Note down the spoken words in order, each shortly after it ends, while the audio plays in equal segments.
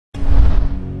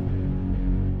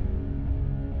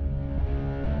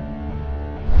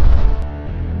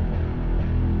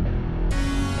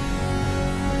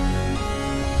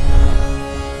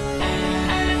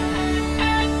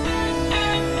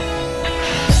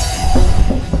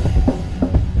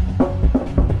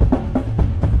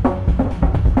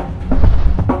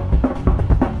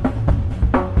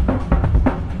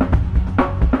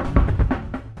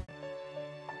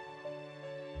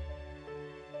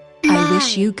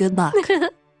you good luck.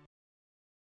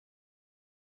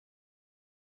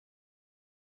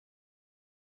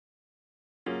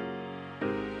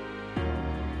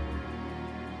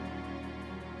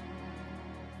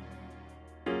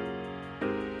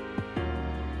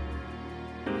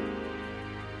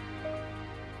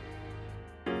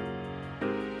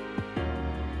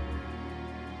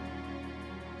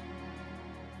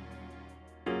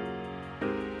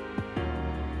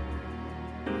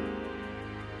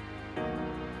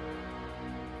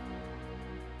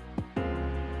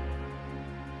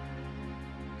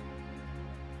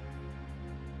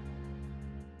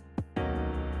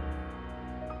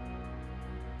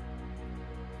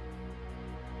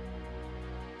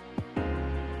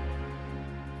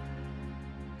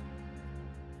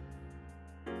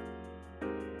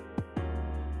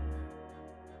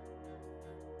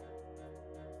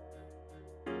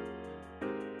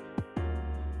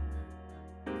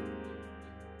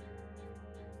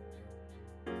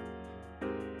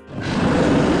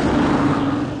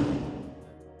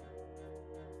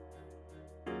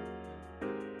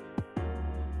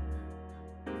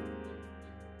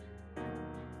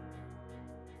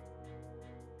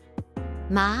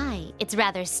 My, it's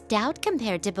rather stout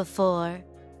compared to before.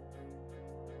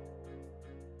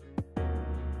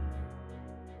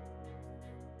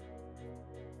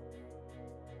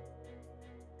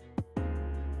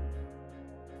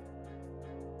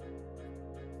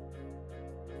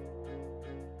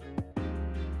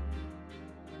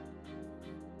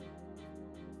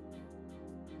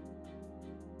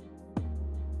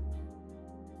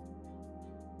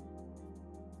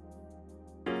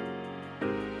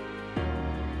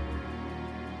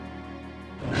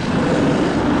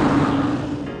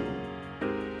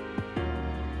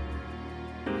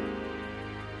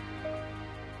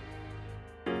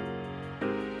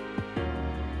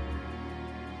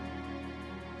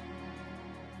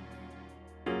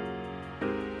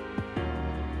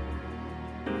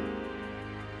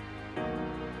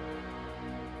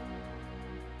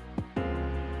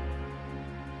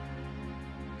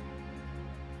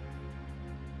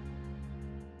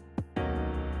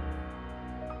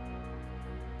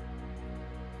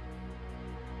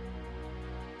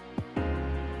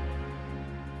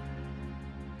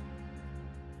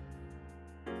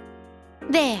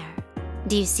 There.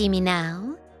 Do you see me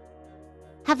now?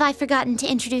 Have I forgotten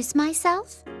to introduce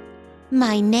myself?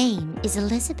 My name is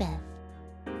Elizabeth.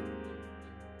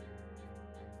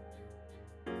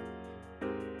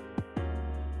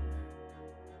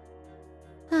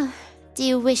 Do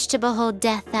you wish to behold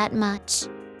death that much?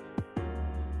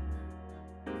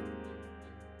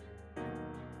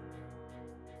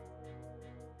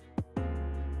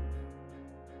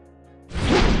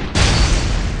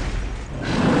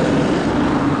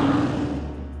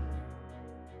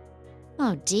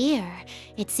 Oh dear,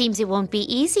 it seems it won't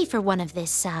be easy for one of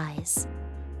this size.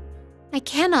 I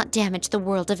cannot damage the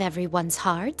world of everyone's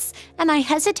hearts, and I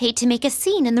hesitate to make a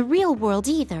scene in the real world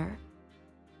either.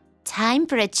 Time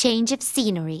for a change of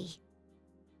scenery.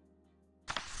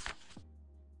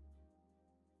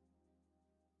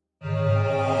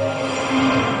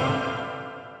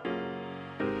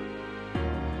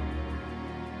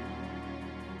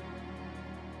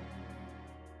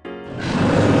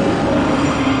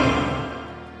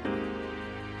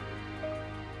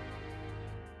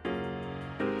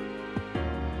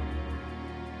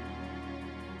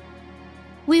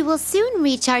 We will soon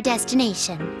reach our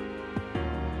destination.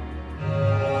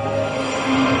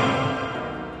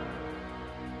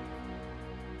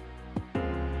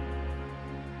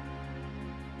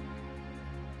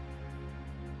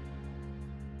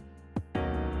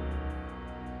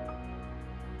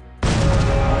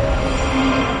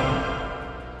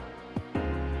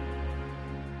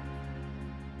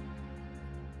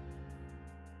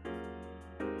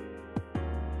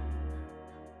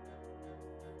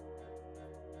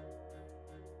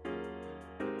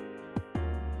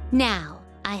 Now,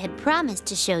 I had promised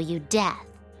to show you death.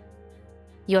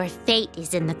 Your fate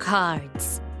is in the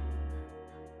cards.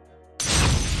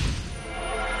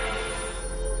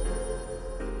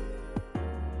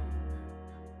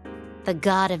 The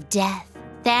god of death,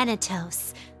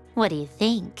 Thanatos. What do you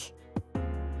think?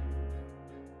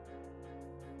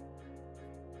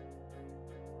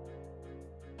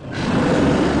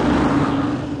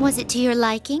 Was it to your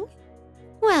liking?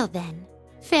 Well then,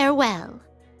 farewell.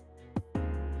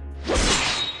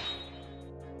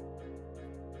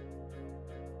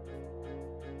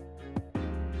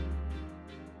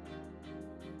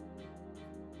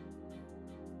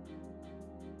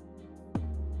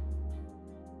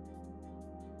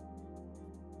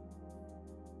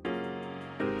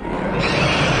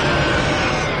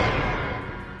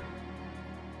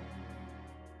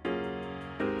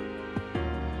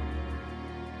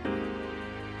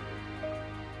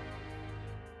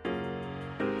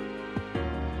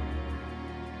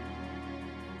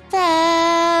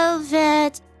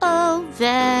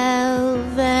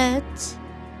 velvet.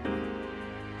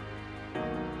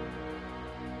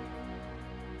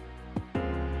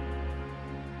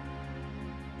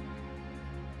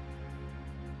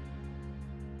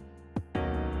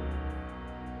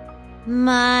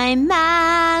 My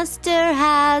master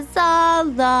has a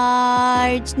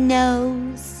large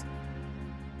nose.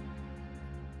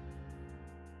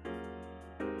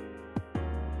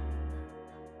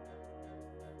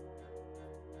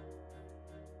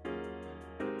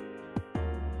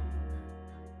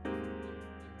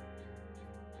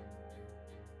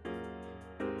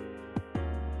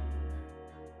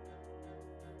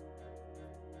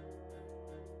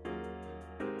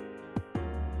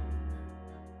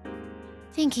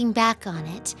 Thinking back on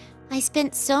it, I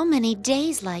spent so many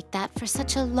days like that for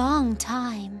such a long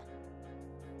time.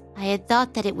 I had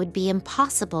thought that it would be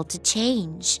impossible to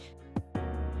change.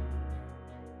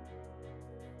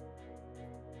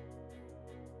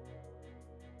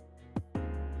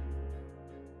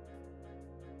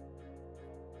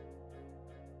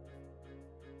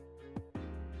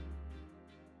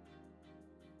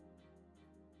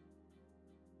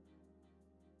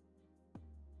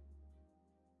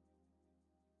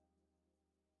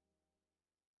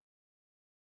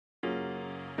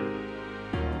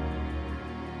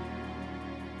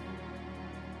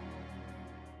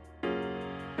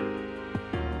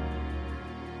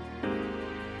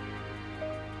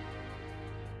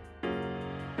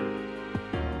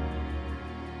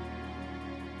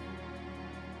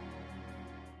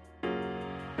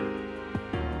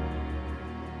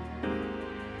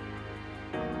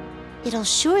 It'll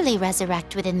surely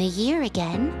resurrect within the year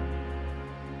again.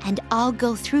 And I'll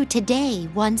go through today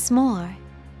once more.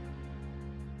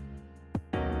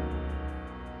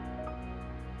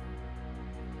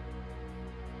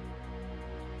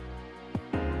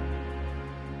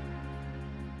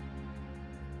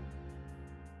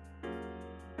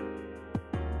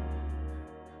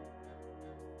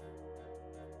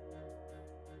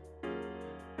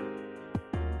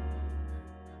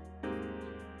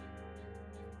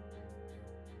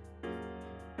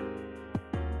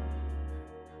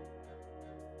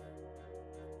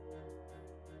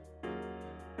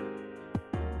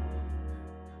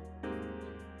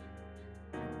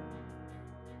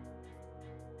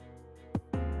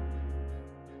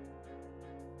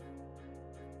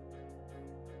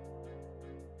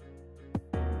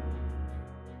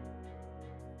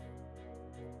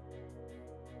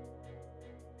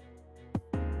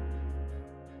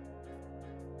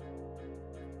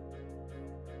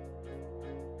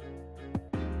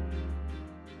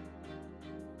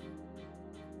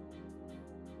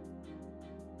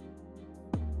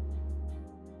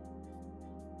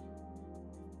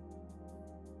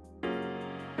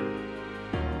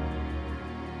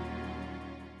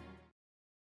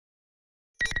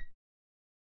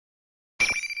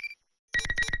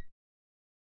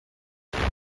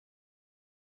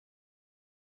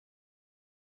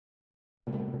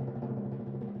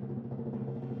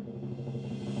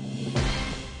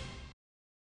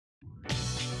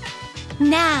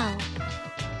 Now!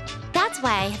 That's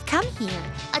why I have come here.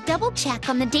 A double check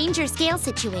on the danger scale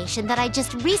situation that I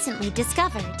just recently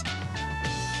discovered.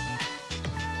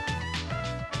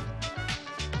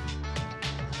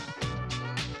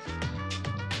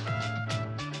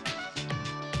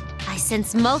 I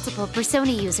sense multiple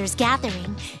Persona users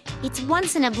gathering. It's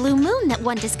once in a blue moon that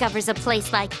one discovers a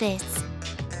place like this.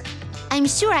 I'm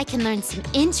sure I can learn some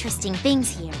interesting things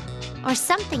here, or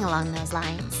something along those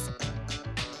lines.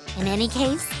 In any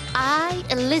case, I,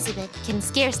 Elizabeth, can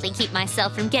scarcely keep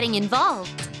myself from getting involved.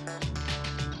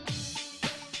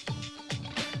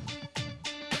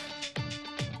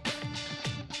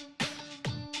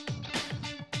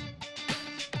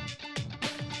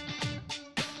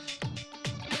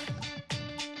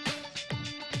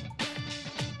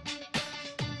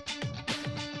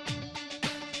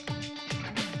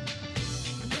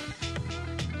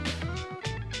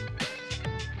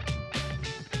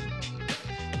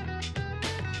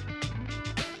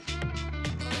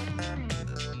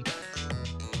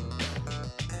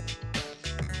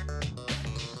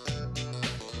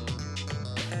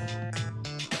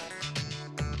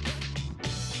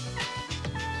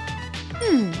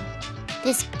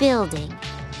 This building,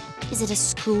 is it a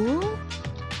school?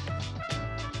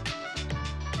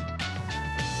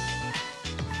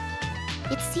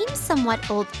 It seems somewhat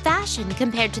old-fashioned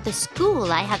compared to the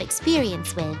school I have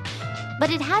experience with, but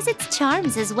it has its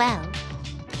charms as well.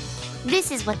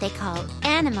 This is what they call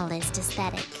animalist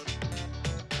aesthetic.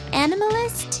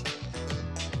 Animalist?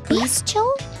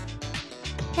 Bestial?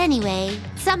 Anyway,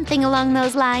 something along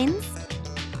those lines.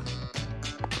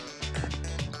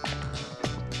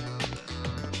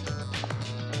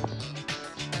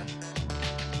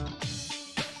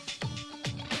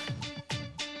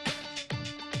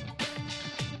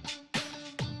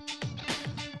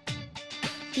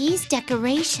 These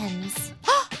decorations.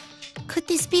 Could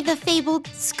this be the fabled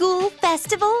school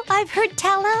festival I've heard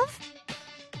tell of?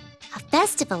 A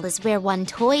festival is where one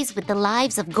toys with the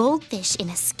lives of goldfish in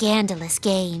a scandalous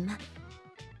game.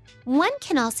 One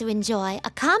can also enjoy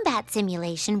a combat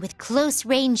simulation with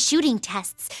close-range shooting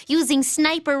tests using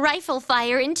sniper rifle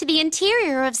fire into the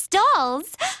interior of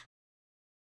stalls.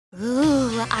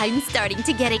 Ooh, I'm starting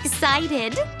to get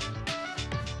excited.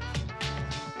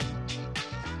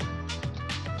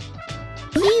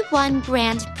 P1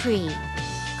 Grand Prix.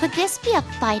 Could this be a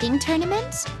fighting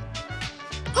tournament?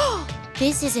 Oh,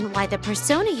 this isn't why the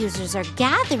Persona users are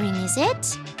gathering, is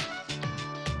it?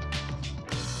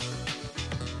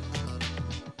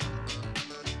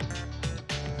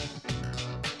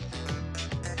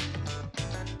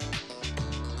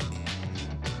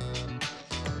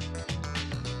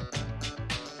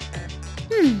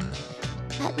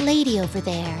 That lady over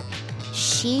there,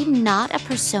 she not a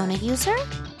Persona user?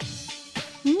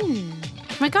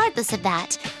 Regardless of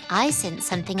that, I sense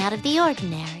something out of the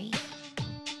ordinary.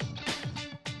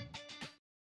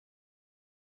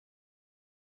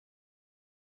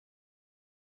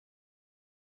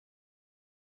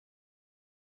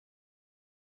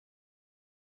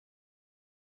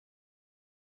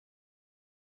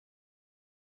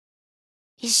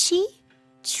 Is she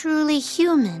truly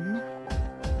human?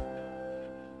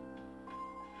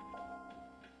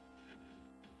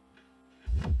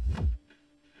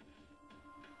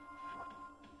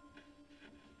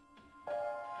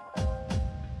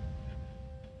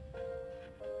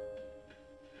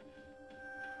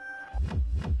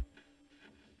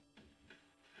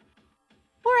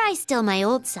 Were I still my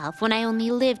old self when I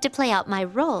only lived to play out my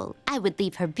role, I would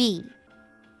leave her be.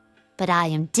 But I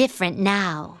am different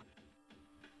now.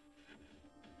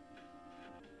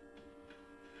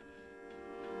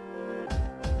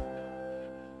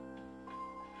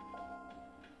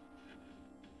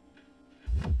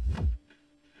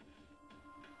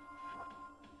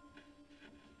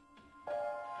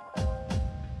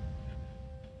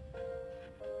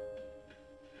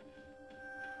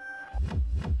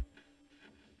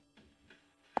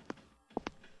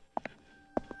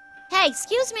 Hey,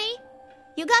 excuse me.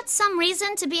 You got some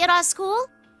reason to be at our school?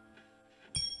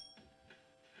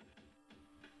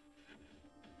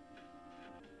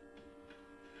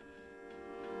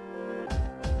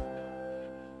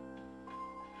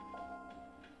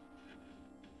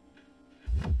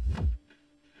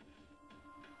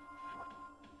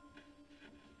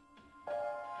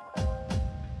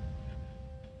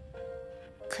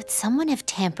 Could someone have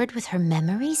tampered with her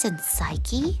memories and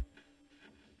psyche?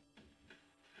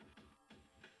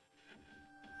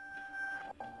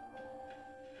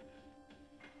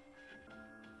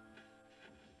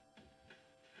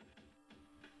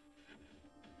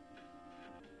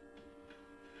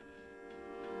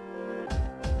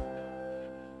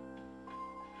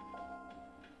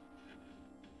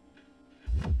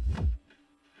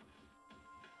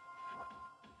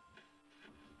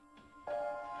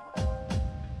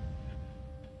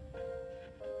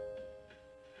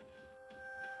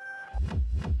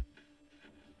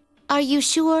 Are you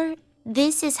sure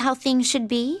this is how things should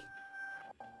be?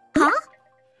 Huh?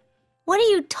 What are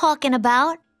you talking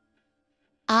about?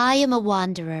 I am a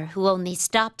wanderer who only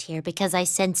stopped here because I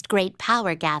sensed great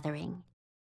power gathering.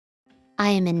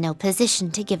 I am in no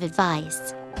position to give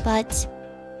advice, but...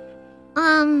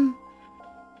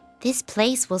 This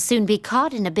place will soon be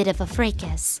caught in a bit of a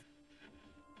fracas.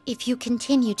 If you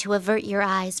continue to avert your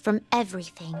eyes from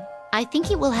everything, I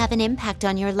think it will have an impact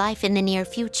on your life in the near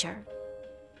future.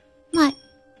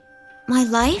 My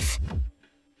life?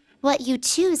 What you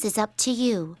choose is up to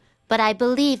you, but I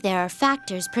believe there are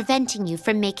factors preventing you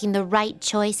from making the right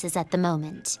choices at the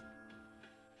moment.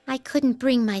 I couldn't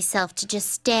bring myself to just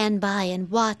stand by and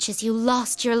watch as you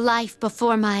lost your life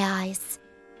before my eyes.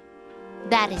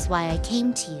 That is why I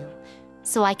came to you,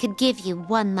 so I could give you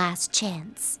one last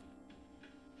chance.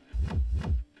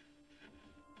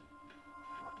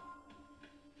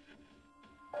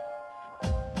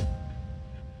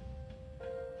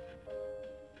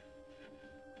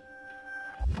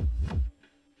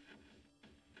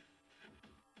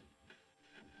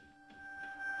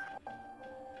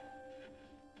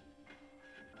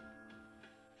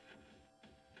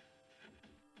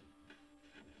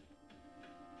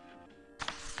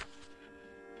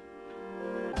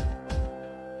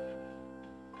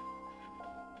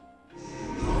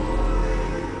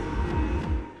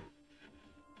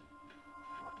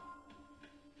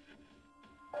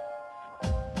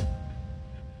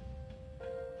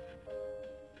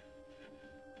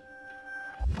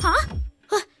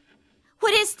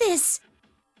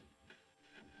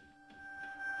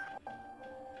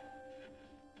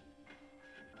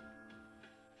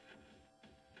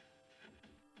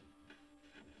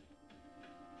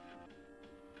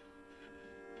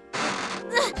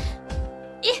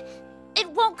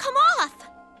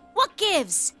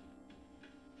 moves.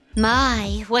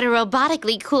 My, what a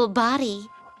robotically cool body.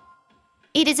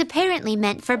 It is apparently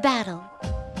meant for battle.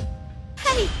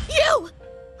 Hey, you!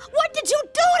 What did you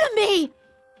do to me?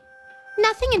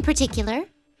 Nothing in particular.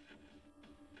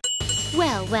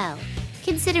 Well, well,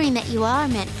 considering that you are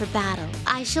meant for battle,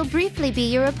 I shall briefly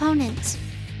be your opponent.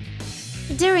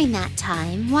 During that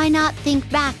time, why not think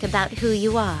back about who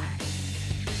you are?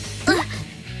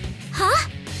 Huh?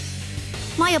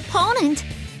 My opponent?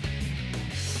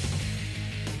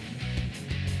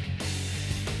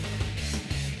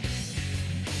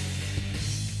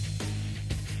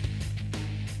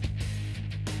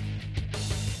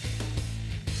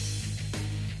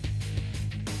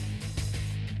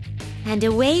 And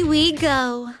away we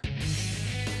go.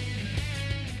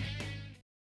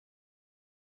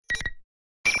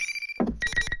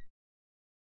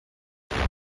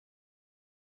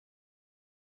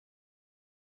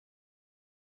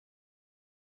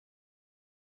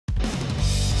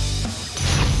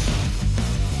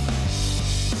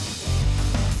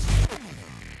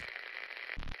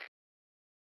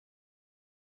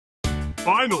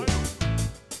 Final.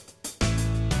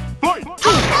 Fight!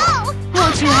 Oh,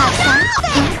 Won't you have some?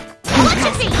 What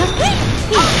is he?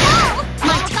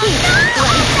 My teeth,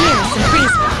 bloody tears and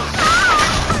freezing.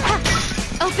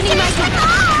 Opening my door.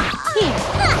 Here.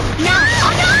 Now.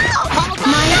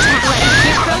 My attack, bloody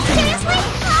tear frozen. Seriously?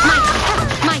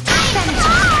 My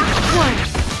Venator. Warning.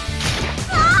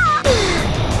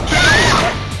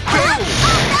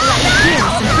 Bloody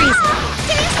tears and freezing.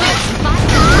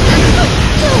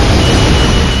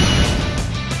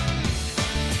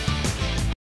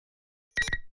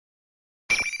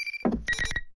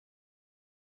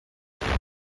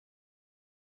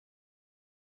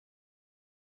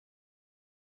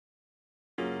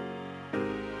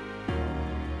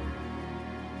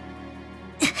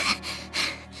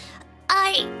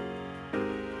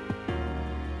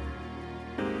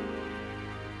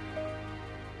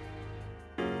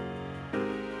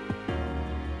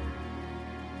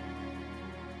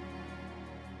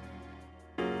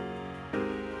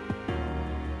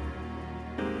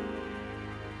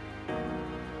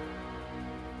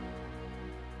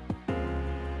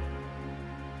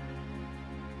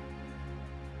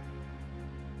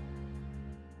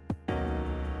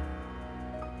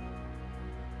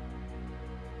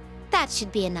 That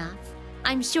should be enough.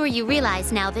 I'm sure you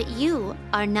realize now that you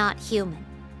are not human.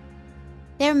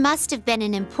 There must have been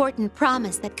an important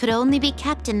promise that could only be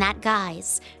kept in that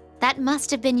guise. That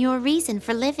must have been your reason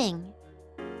for living.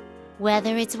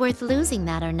 Whether it's worth losing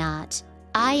that or not,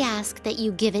 I ask that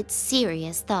you give it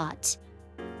serious thought.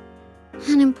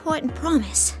 An important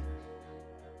promise.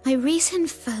 My reason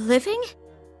for living?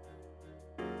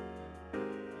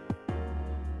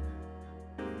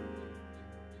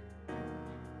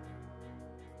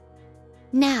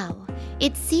 Now,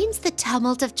 it seems the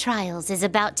tumult of trials is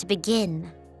about to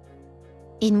begin.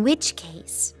 In which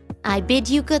case, I bid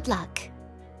you good luck.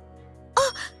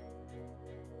 Oh!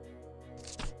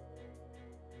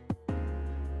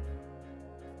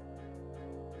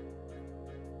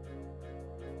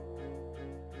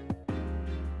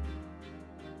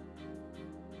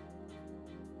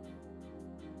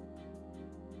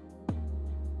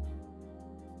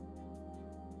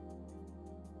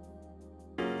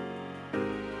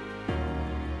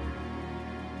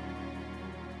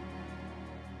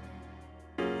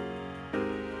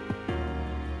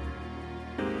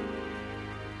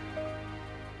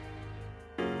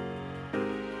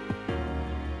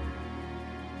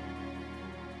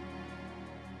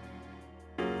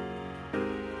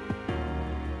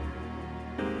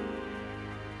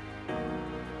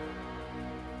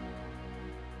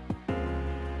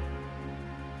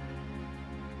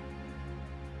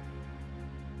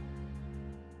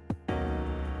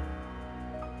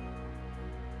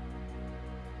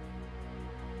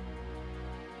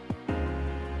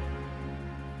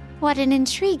 What an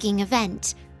intriguing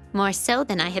event, more so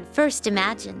than I had first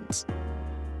imagined.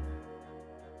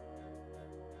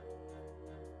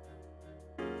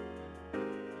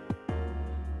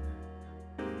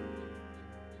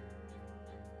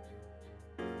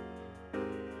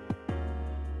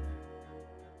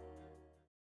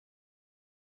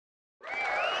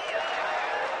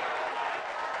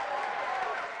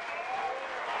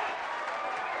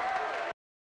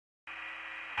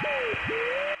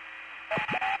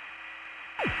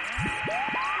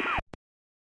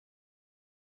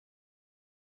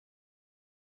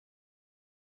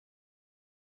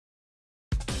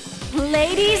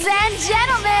 Ladies and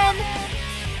gentlemen!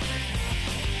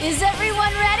 Is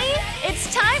everyone ready?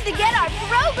 It's time to get our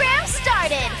program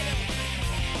started!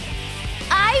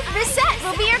 I I, Bissette,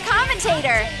 will be your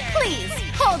commentator. Please,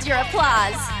 hold your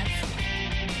applause.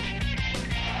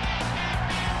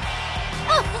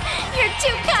 Oh, you're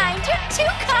too kind, you're too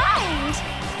kind.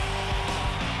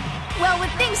 Well,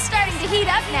 with things starting to heat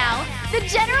up now, the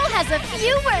General has a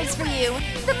few words for you.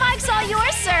 The mic's all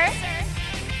yours, sir.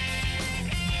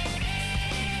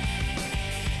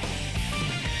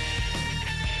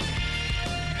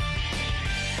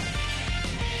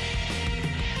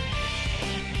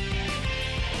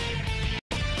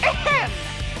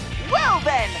 Well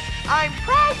then, I'm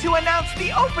proud to announce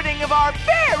the opening of our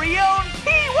very own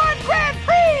P1 Grand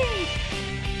Prix!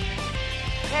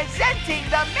 Presenting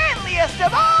the manliest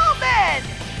of all men!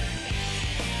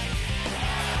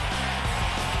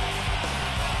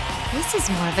 This is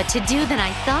more of a to-do than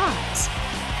I thought.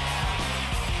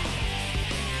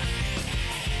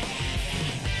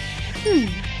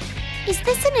 Is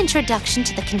this an introduction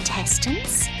to the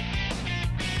contestants?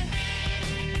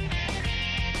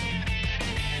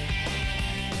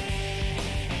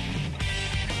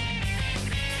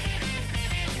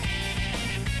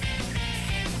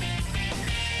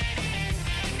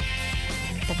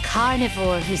 The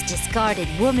carnivore who's discarded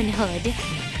womanhood,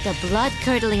 the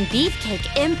blood-curdling beefcake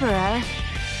emperor,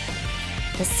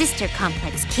 the sister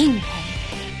complex kingpin.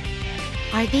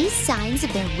 Are these signs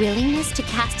of their willingness to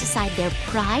cast aside their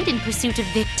pride in pursuit of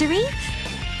victory?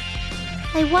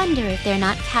 I wonder if they're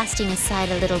not casting aside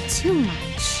a little too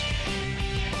much.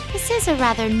 This is a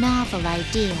rather novel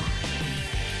idea.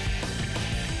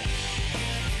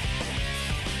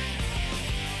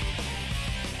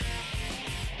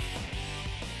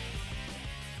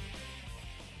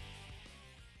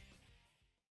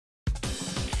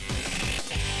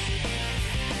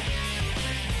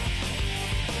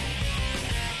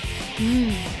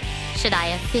 Should I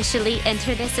officially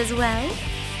enter this as well?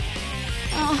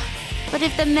 Oh, but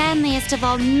if the manliest of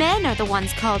all men are the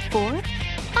ones called forth,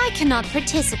 I cannot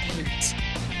participate.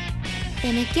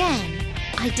 Then again,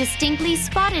 I distinctly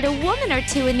spotted a woman or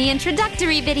two in the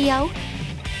introductory video.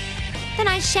 Then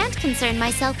I shan't concern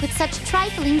myself with such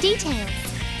trifling details.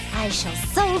 I shall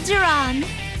soldier on.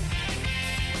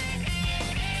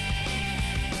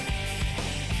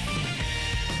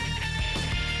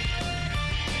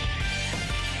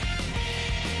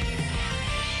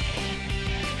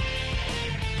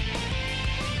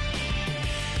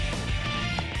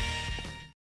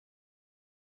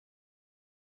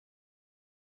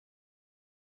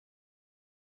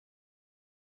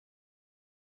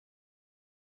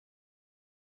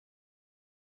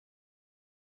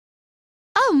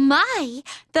 Oh my!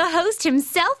 The host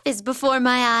himself is before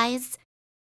my eyes.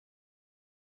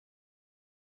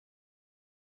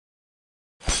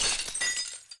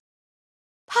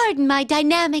 Pardon my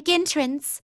dynamic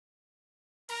entrance.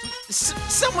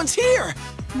 Someone's here!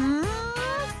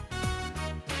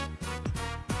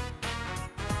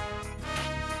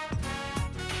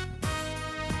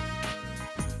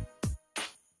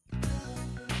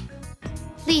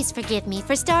 Please forgive me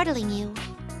for startling you.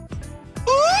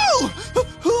 Ooh!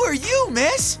 Who are you,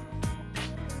 miss?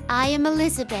 I am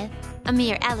Elizabeth, a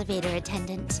mere elevator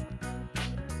attendant.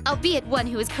 Albeit one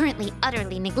who is currently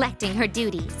utterly neglecting her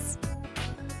duties.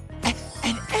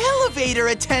 An elevator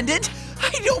attendant?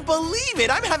 I don't believe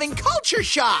it! I'm having culture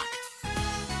shock!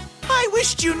 I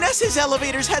wish Junessa's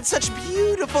elevators had such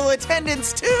beautiful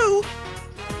attendants, too!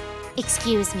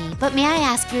 Excuse me, but may I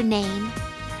ask your name?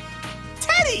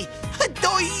 Teddy!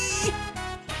 Doi!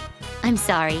 I'm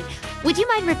sorry. Would you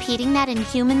mind repeating that in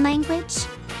human language?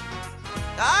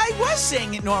 I was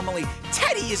saying it normally.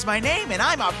 Teddy is my name, and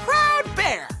I'm a proud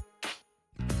bear!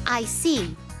 I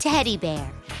see. Teddy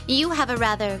Bear. You have a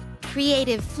rather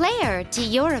creative flair to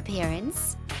your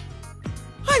appearance.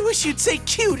 I wish you'd say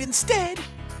cute instead.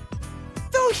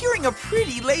 Though hearing a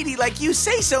pretty lady like you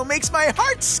say so makes my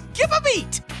heart skip a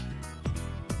beat!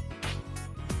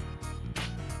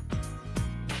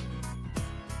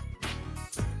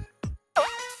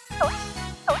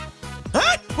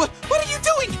 Huh? What are you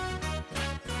doing?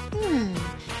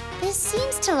 This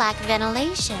seems to lack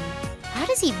ventilation. How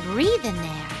does he breathe in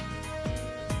there?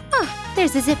 Oh,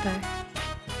 there's a zipper.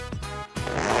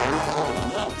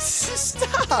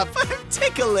 Stop! I'm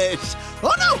ticklish!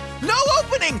 Oh no! No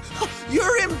opening!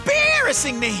 You're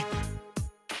embarrassing me!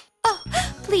 Oh,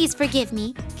 please forgive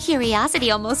me.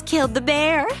 Curiosity almost killed the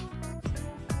bear.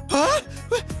 Huh?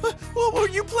 What were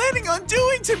you planning on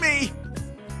doing to me?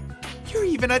 You're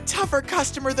even a tougher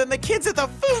customer than the kids at the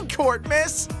food court,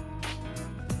 miss!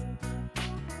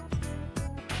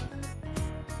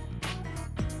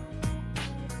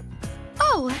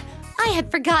 Oh, I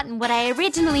had forgotten what I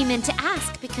originally meant to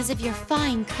ask because of your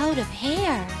fine coat of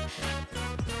hair.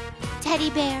 Teddy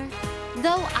Bear,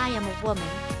 Though I am a woman,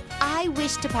 I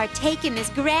wish to partake in this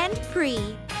Grand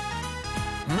Prix.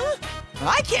 Huh?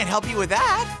 I can't help you with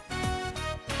that.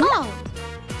 Oh,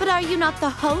 but are you not the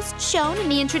host shown in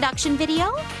the introduction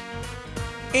video?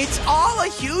 It's all a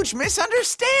huge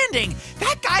misunderstanding.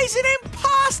 That guy's an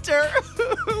imposter.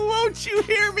 Won't you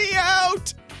hear me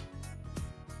out?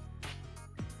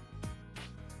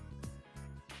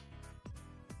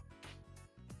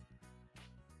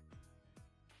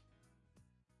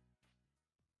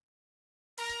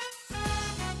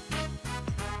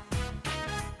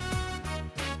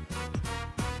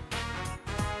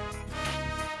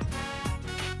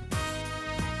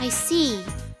 I see.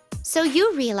 So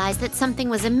you realized that something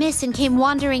was amiss and came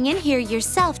wandering in here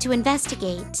yourself to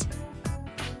investigate.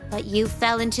 But you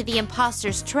fell into the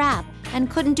imposter's trap and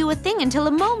couldn't do a thing until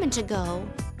a moment ago.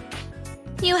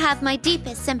 You have my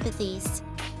deepest sympathies.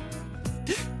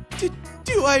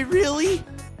 Do I really?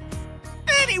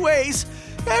 Anyways,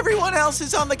 everyone else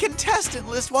is on the contestant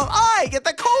list while I get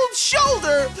the cold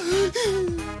shoulder.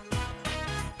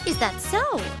 Is that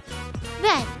so?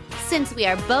 Then, since we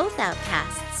are both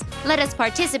outcasts, let us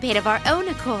participate of our own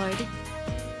accord.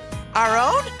 Our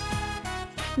own?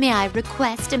 May I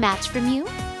request a match from you?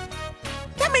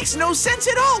 That makes no sense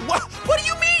at all. What do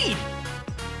you mean?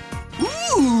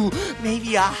 Ooh,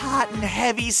 maybe a hot and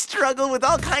heavy struggle with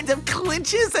all kinds of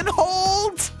clinches and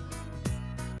holds?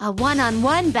 A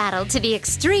one-on-one battle to the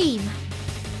extreme.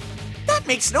 That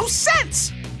makes no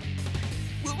sense.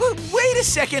 Wait a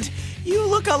second. You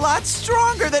look a lot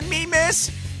stronger than me,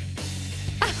 miss.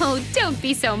 Oh, don't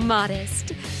be so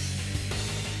modest.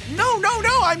 No,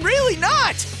 I'm really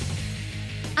not.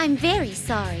 I'm very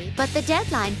sorry, but the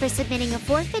deadline for submitting a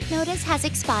forfeit notice has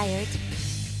expired.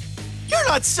 You're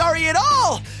not sorry at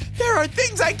all. There are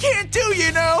things I can't do,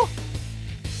 you know.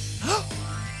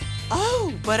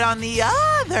 Oh, but on the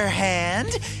other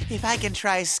hand, if I can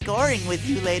try scoring with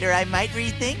you later, I might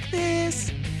rethink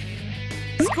this.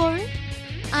 Scoring?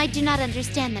 I do not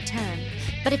understand the term,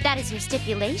 but if that is your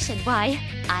stipulation, why,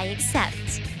 I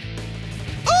accept.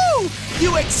 Oh,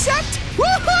 you accept?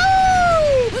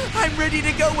 Woohoo! I'm ready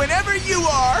to go whenever you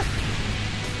are.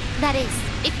 That is,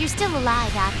 if you're still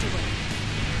alive afterward.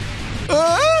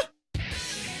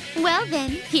 Well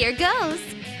then, here goes.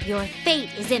 Your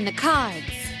fate is in the cards.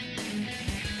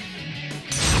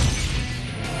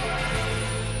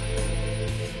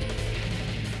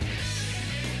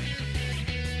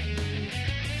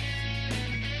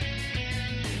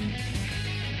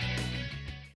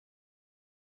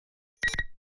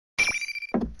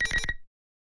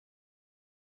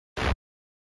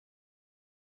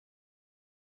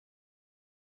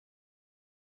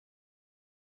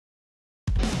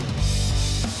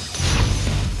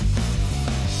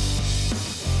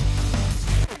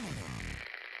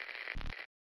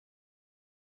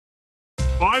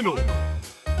 Final.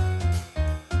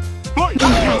 Fight!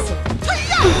 Impressive.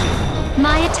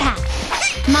 My attack.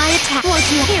 My attack.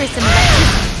 Won't you hear some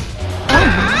electricity? Oh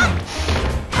my.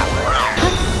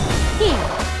 Here.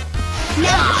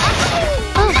 Now.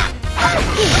 Oh.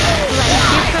 Here. Right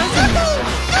here, frozen.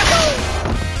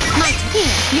 My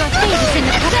here. Your fate is in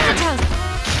the comatose.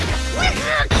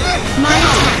 My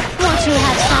attack. Won't you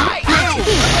have some? My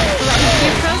here. Right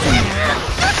here, frozen.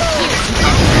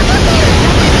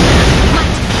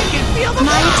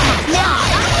 My attack now!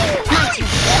 My turn!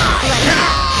 Right now!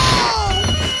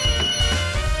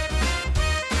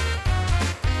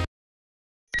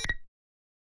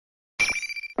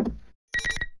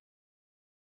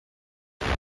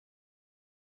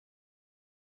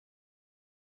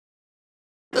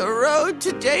 The road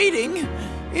to dating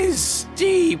is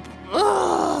steep.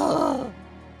 Ugh.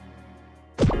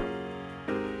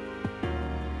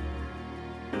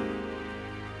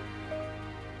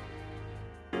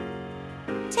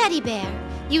 Teddy Bear,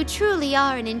 you truly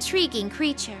are an intriguing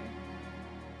creature.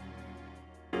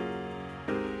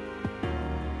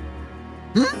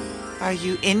 Are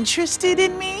you interested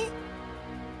in me?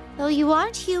 Though you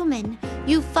aren't human,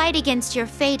 you fight against your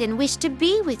fate and wish to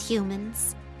be with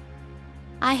humans.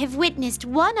 I have witnessed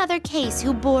one other case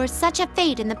who bore such a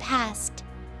fate in the past.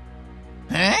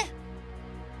 Huh?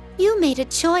 You made a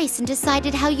choice and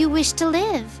decided how you wish to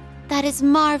live. That is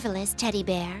marvelous, Teddy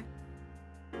Bear.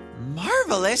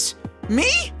 Marvelous?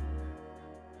 Me?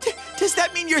 Does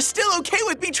that mean you're still okay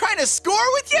with me trying to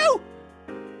score with you?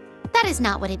 That is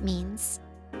not what it means.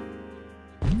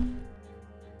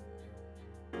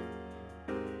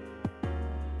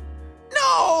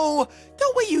 No!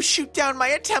 The way you shoot down my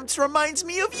attempts reminds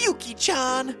me of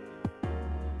Yuki-chan.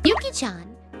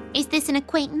 Yuki-chan, is this an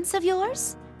acquaintance of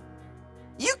yours?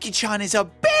 Yuki-chan is a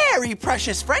very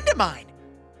precious friend of mine.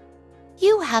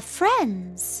 You have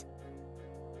friends.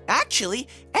 Actually,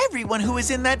 everyone who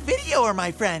is in that video are my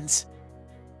friends.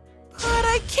 But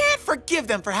I can't forgive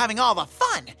them for having all the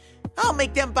fun. I'll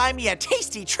make them buy me a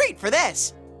tasty treat for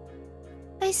this.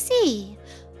 I see.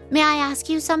 May I ask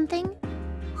you something?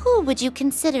 Who would you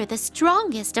consider the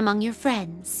strongest among your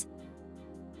friends?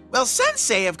 Well,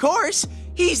 Sensei, of course.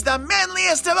 He's the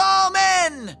manliest of all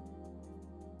men!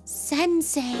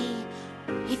 Sensei.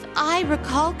 If I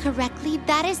recall correctly,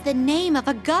 that is the name of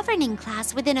a governing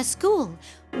class within a school,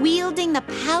 wielding the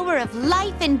power of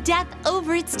life and death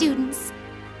over its students.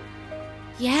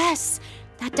 Yes,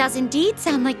 that does indeed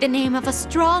sound like the name of a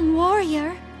strong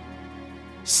warrior.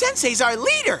 Sensei's our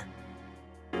leader!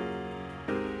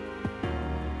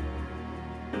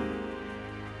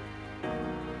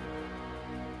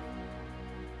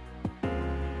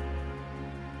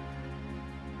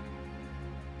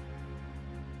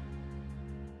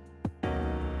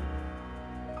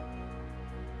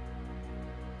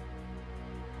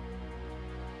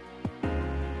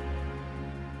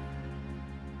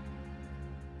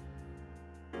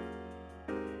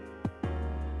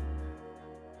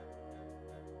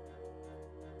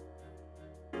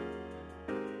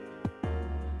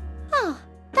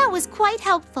 That was quite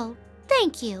helpful.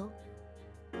 Thank you.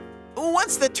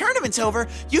 Once the tournament's over,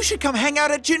 you should come hang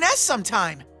out at Junes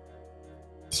sometime.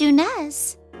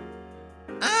 Junes?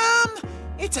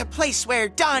 It's a place where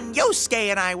Don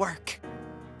Yosuke and I work.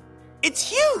 It's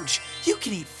huge. You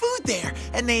can eat food there,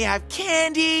 and they have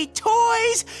candy,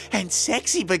 toys, and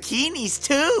sexy bikinis,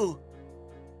 too.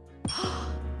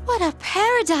 What a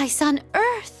paradise on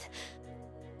Earth!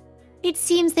 It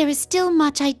seems there is still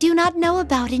much I do not know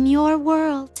about in your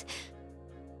world.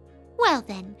 Well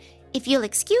then, if you'll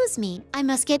excuse me, I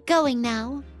must get going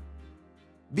now.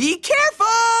 Be careful!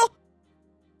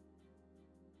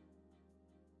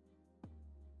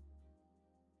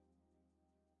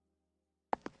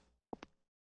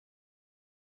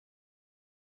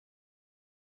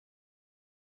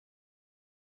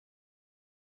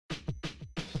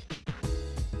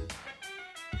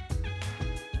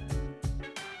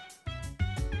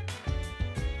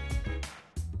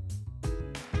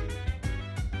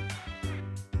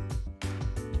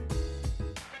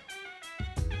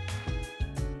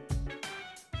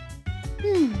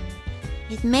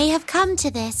 It may have come to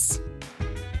this.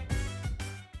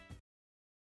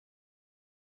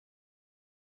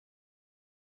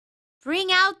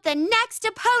 Bring out the next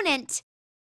opponent!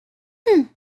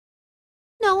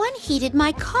 No one heeded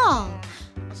my call.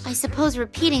 I suppose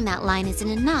repeating that line isn't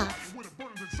enough.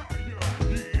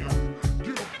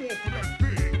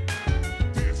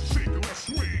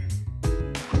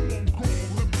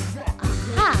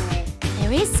 Aha!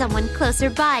 There is someone closer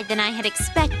by than I had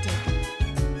expected.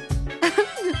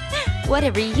 What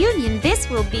a reunion this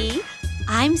will be!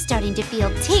 I'm starting to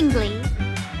feel tingly.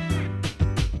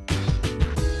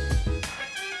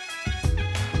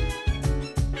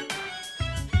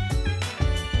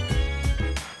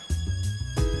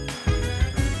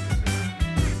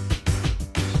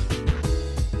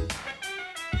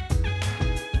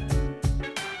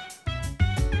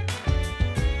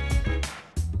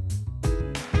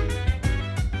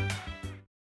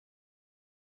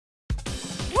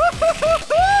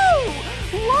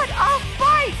 What a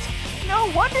fight!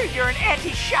 No wonder you're an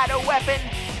anti-shadow weapon!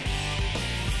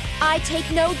 I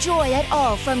take no joy at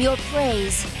all from your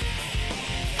praise.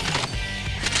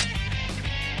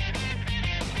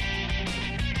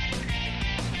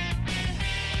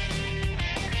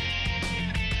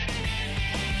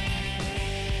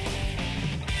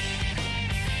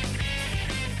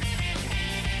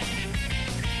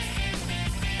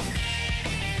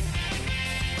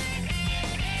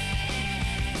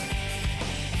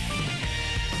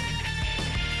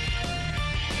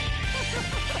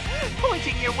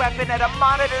 Pointing your weapon at a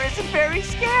monitor is very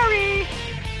scary.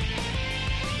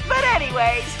 But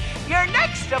anyways, your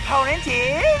next opponent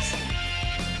is...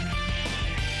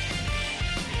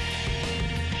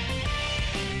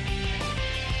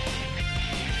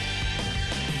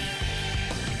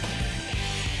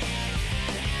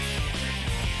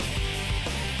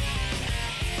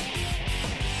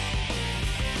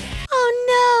 Oh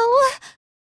no!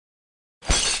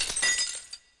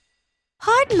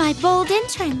 Pardon my bold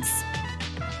entrance.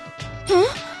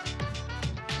 Huh?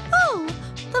 Oh,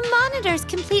 the monitor's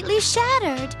completely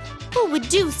shattered. Who would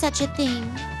do such a thing?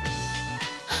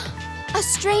 A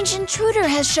strange intruder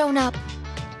has shown up.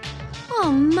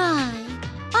 Oh my,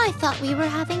 I thought we were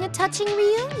having a touching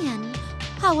reunion.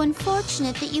 How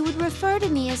unfortunate that you would refer to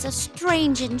me as a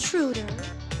strange intruder.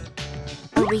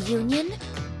 A reunion?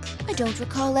 I don't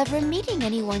recall ever meeting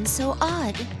anyone so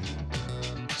odd.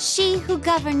 She who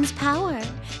governs power.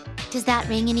 Does that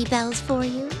ring any bells for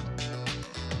you?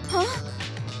 Huh?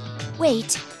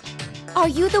 Wait. Are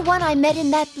you the one I met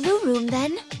in that blue room,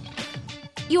 then?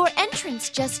 Your entrance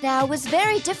just now was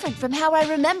very different from how I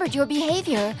remembered your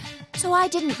behavior, so I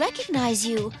didn't recognize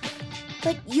you.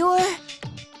 But you're...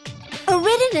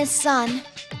 Eridanus' son.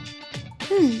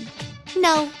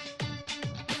 No.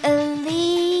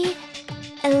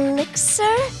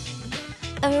 Elixir?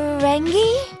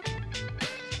 Erengi?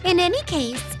 In any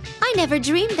case, I never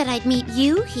dreamed that I'd meet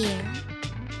you here.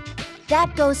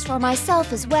 That goes for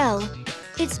myself as well.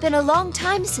 It's been a long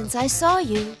time since I saw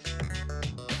you.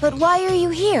 But why are you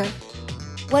here?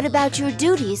 What about your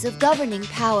duties of governing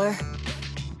power?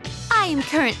 I am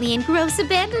currently in gross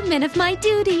abandonment of my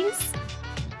duties.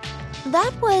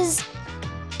 That was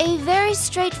a very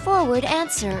straightforward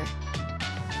answer.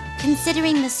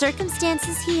 Considering the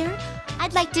circumstances here,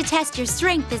 I'd like to test your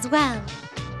strength as well.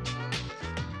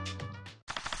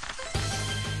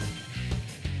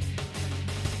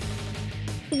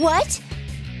 What?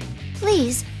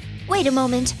 Please, wait a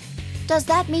moment. Does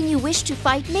that mean you wish to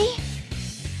fight me?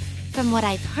 From what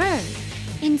I've heard,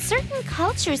 in certain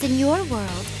cultures in your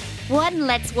world, one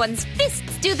lets one's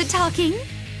fists do the talking.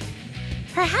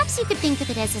 Perhaps you could think of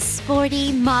it as a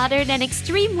sporty, modern, and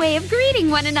extreme way of greeting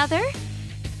one another.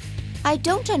 I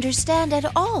don't understand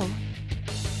at all.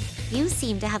 You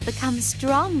seem to have become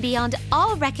strong beyond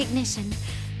all recognition.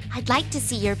 I'd like to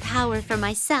see your power for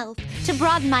myself, to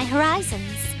broaden my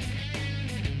horizons.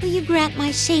 Will you grant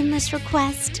my shameless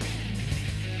request?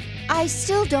 I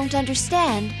still don't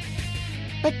understand.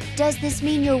 But does this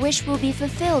mean your wish will be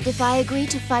fulfilled if I agree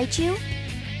to fight you?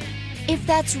 If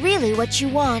that's really what you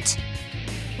want,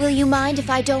 will you mind if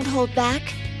I don't hold back?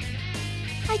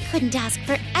 I couldn't ask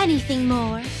for anything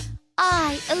more.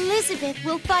 I, Elizabeth,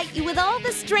 will fight you with all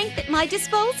the strength at my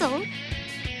disposal.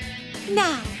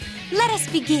 Now, let us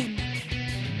begin.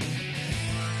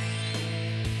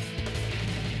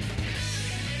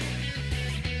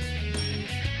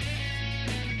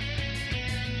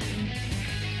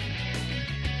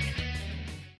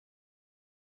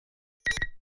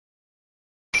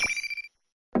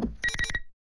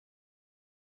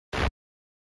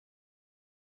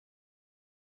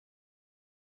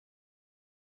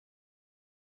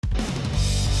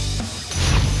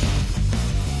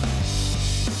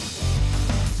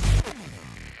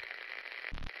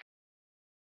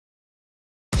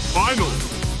 Final!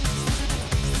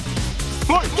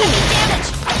 Fight! Damage!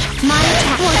 My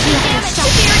attack.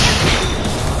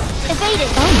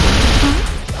 Evaded!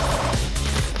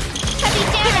 Heavy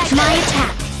damage! My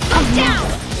attack. Down!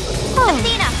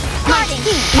 Athena! Guarding!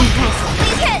 Impressive.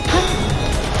 Please hit!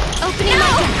 Opening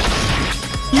my deck.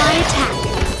 My attack.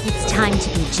 It's time to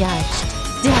be judged.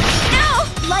 Death. No!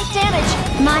 Light damage!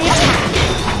 My attack.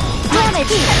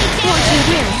 Damage! Heavy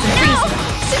damage! No!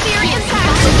 Severe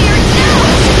impact! Severe impact!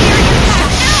 Severe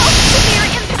impact! No! Severe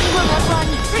impact! Run!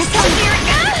 Severe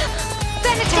impact!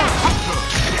 Then attack!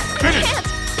 Finish! Can't!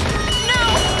 No!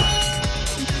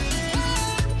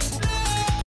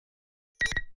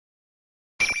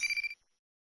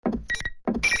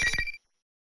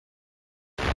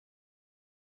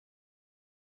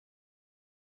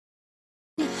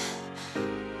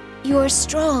 You're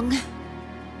strong.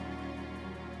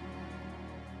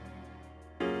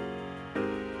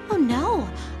 Oh no,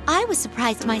 I was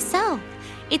surprised myself.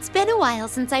 It's been a while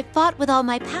since I fought with all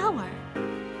my power.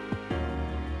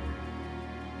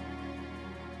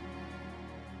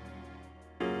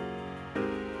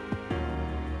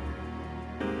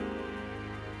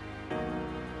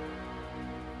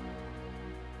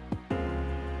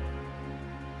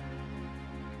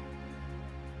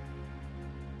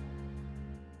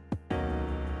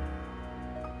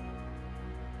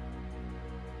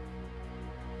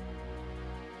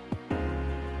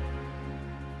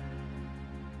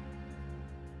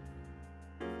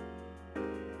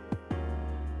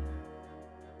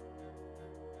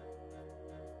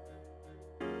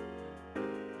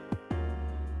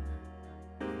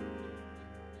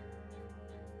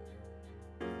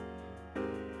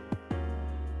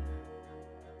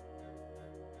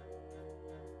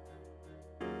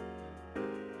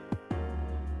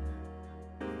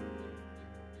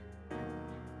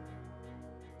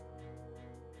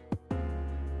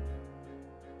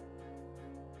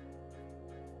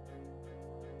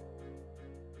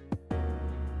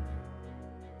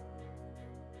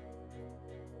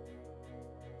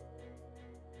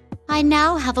 I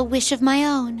now have a wish of my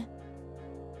own.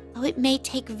 Though it may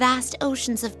take vast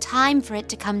oceans of time for it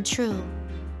to come true.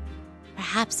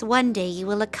 Perhaps one day you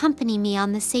will accompany me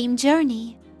on the same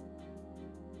journey.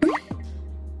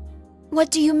 What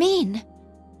do you mean?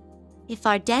 If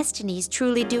our destinies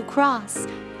truly do cross,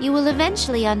 you will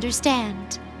eventually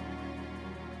understand.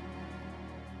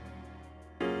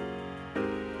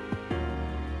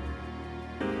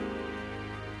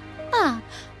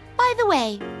 By the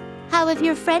way, how have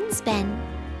your friends been?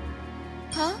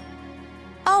 Huh?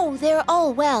 Oh, they're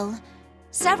all well.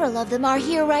 Several of them are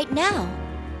here right now.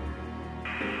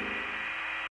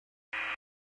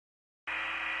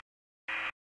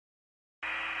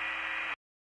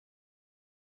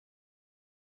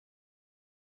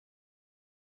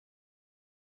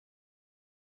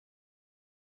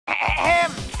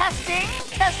 Testing,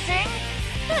 testing.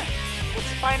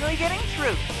 It's finally getting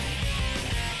through.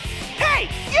 Hey,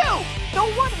 you! The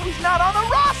one who's not on the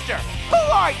roster! Who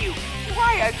are you?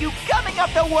 Why are you gumming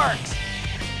up the works?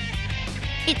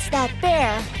 It's that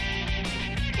bear.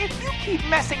 If you keep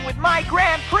messing with my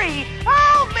Grand Prix,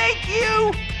 I'll make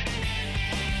you...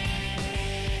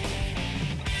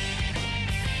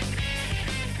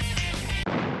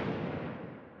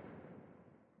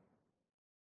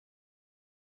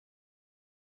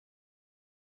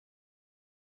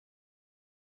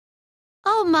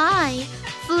 Oh my!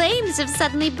 Flames have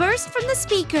suddenly burst from the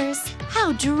speakers.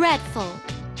 How dreadful!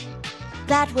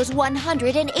 That was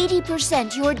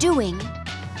 180% your doing.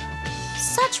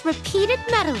 Such repeated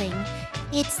meddling.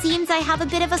 It seems I have a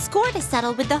bit of a score to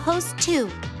settle with the host, too.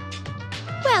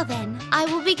 Well then, I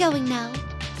will be going now.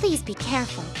 Please be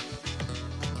careful.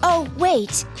 Oh,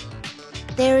 wait.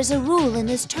 There is a rule in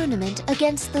this tournament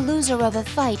against the loser of a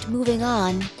fight moving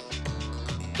on.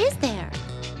 Is there?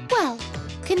 Well,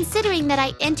 considering that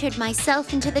I entered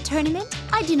myself into the tournament,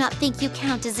 I do not think you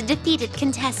count as a defeated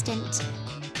contestant.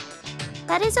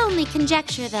 That is only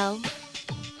conjecture, though.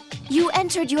 You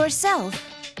entered yourself,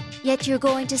 yet you're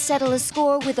going to settle a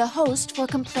score with the host for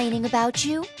complaining about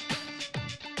you?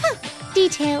 Huh,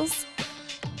 details.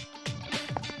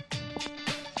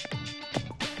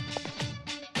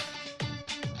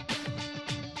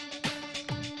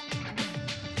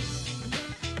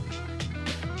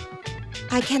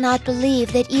 I cannot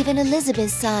believe that even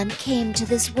Elizabeth's son came to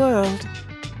this world.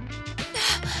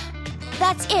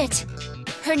 That's it!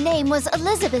 Her name was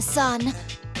Elizabeth's son.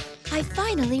 I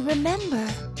finally remember.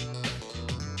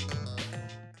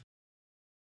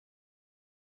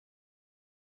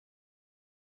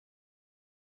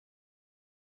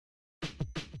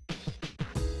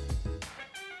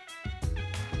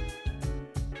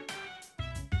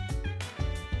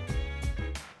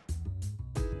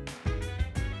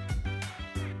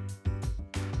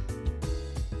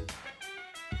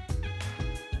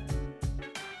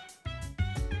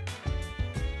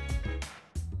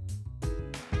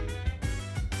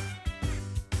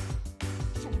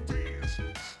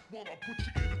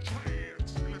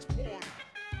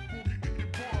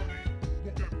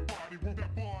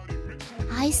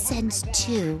 I sense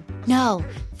 2, no,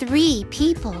 3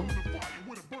 people.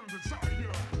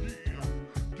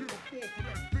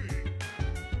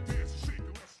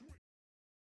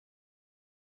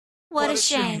 What a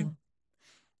shame.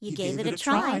 You gave it a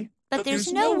try, but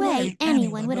there's no way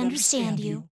anyone would understand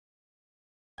you.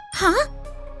 Huh?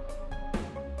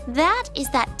 That is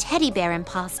that teddy bear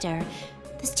imposter.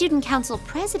 The student council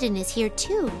president is here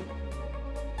too.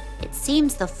 It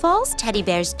seems the false teddy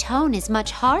bear's tone is much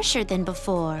harsher than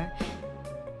before.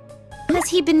 Has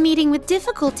he been meeting with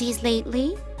difficulties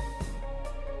lately?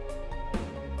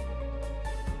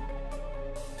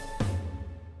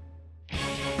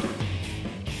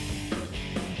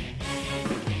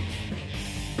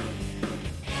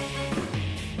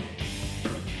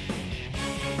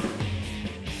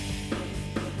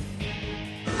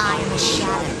 I am a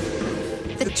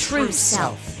shadow, the true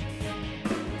self.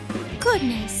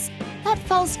 Goodness, that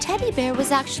false teddy bear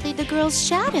was actually the girl's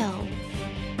shadow.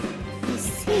 I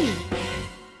see.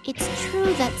 It's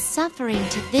true that suffering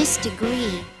to this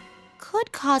degree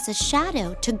could cause a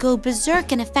shadow to go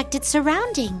berserk and affect its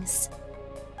surroundings.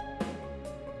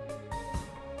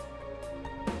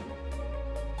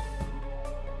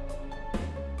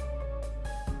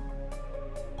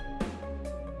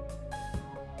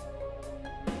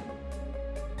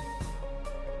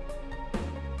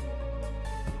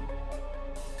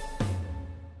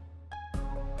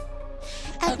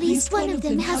 At least one of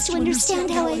them has to understand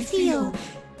how I feel.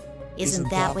 Isn't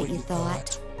that what you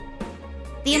thought?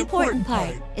 The important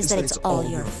part is that it's all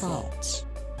your fault.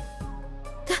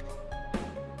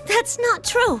 That's not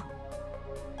true.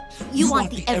 You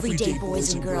want the everyday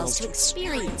boys and girls to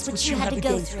experience what you had to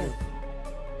go through.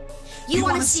 You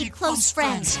want to see close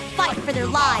friends fight for their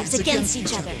lives against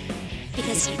each other.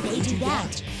 Because if they do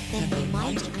that, then they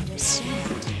might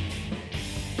understand.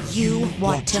 You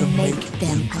want to make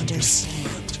them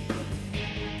understand.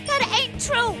 That ain't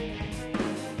true.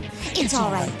 It's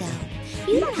alright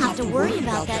though. You don't have to worry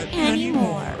about that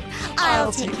anymore.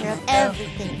 I'll take care of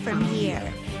everything from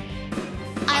here.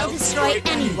 I'll destroy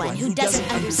anyone who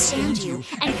doesn't understand you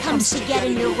and comes to get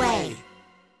in your way.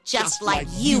 Just like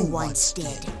you once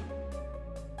did.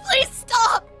 Please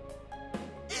stop!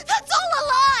 That's all a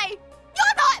lie!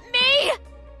 You're not me!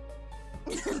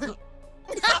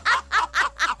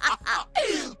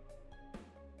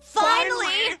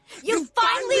 Finally! You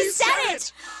finally said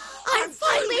it! I'm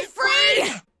finally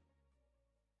free!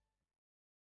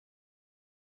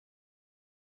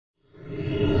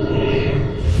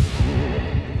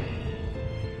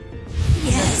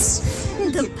 Yes!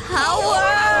 The power!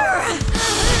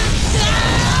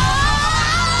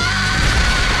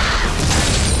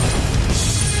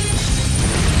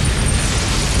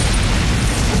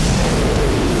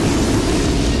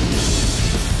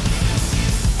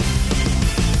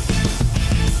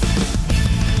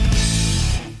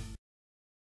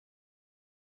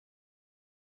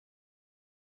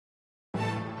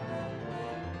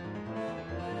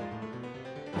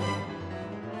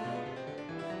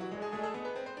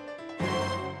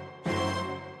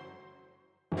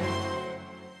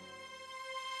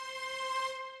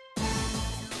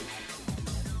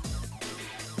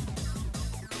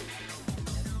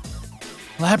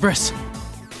 Labrys!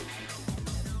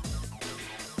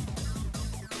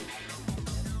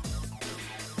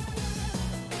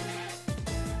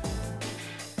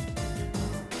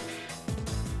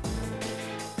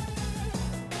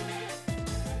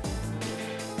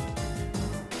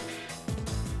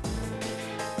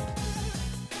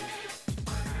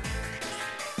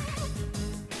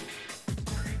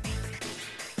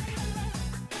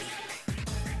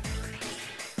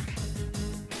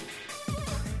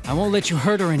 I won't let you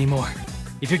hurt her anymore.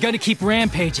 If you're gonna keep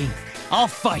rampaging, I'll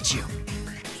fight you.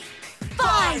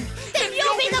 Fine! Then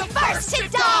you'll be the first to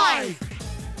die!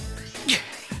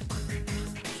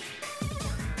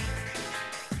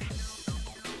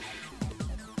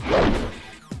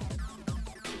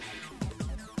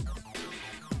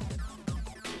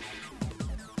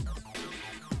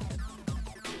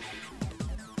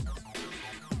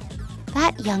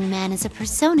 That young man is a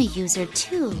Persona user,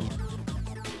 too.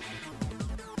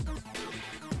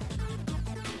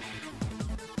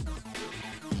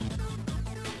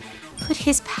 Could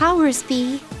his powers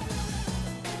be?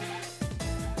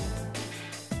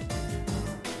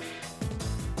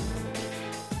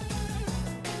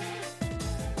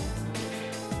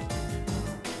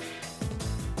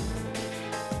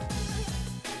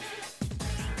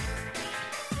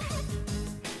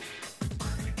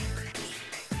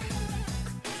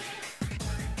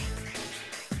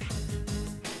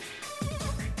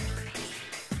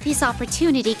 This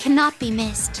opportunity cannot be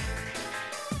missed.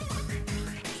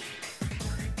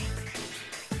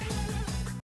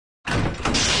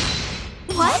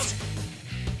 What?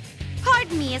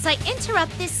 Pardon me as I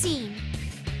interrupt this scene.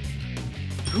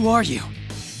 Who are you?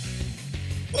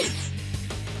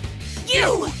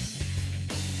 You!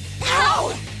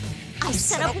 How? I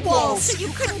set up walls so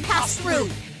you couldn't pass through.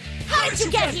 How did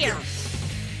you get here?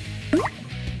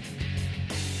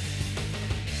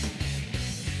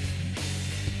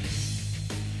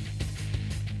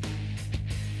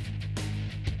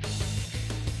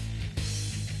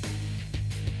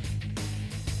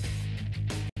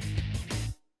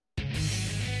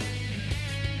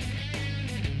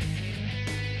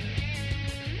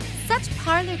 Such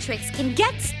parlor tricks can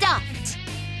get stuffed.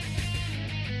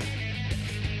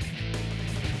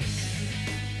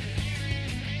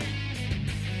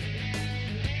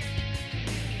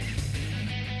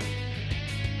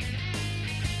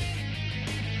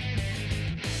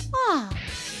 Ah,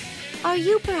 are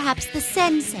you perhaps the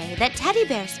sensei that Teddy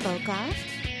Bear spoke of?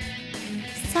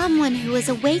 Someone who has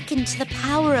awakened to the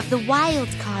power of the wild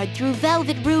card through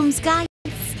Velvet Room's guidance.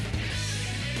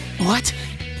 What?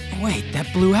 Wait,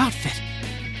 that blue outfit.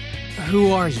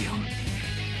 Who are you?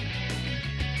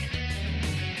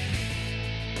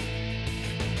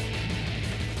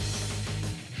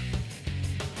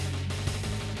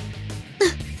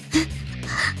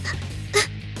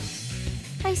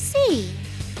 I see.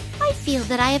 I feel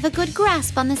that I have a good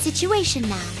grasp on the situation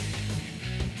now.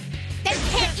 Then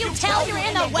can't you tell you're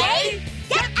in the way?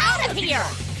 Get out of here!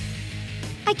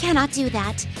 I cannot do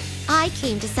that. I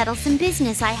came to settle some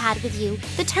business I had with you,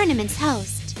 the tournament's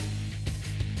host.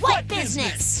 What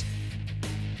business?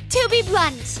 To be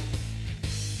blunt.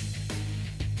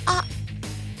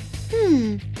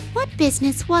 What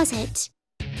business was it?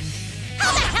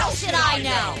 How the hell should I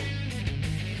know?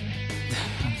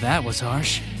 That was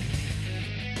harsh.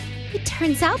 It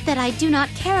turns out that I do not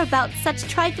care about such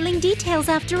trifling details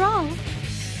after all.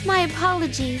 My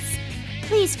apologies.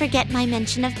 please forget my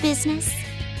mention of business?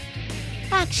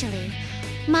 Actually,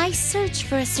 my search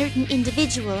for a certain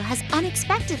individual has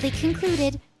unexpectedly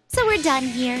concluded, so we're done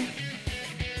here.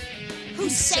 Who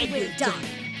said we're done?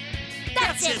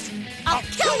 That's it! I'll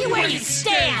kill you where you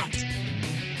stand!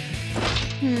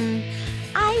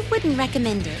 I wouldn't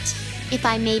recommend it. If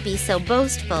I may be so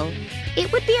boastful,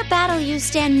 it would be a battle you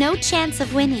stand no chance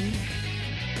of winning.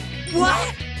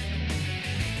 What?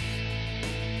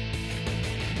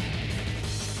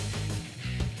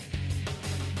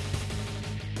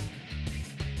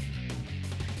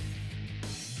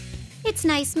 It's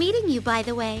nice meeting you, by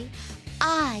the way.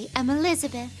 I am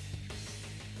Elizabeth.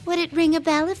 Would it ring a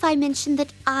bell if I mentioned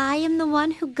that I am the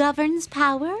one who governs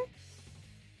power?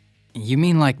 You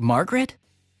mean like Margaret?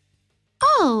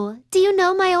 Oh, do you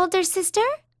know my older sister?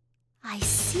 I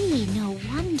see, no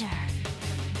wonder.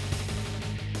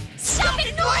 Stop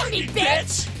ignoring me,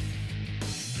 bitch!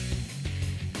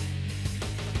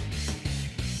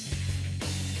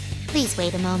 Please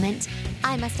wait a moment.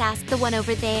 I must ask the one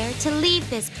over there to leave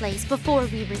this place before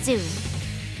we resume.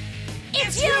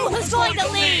 It's you who's going to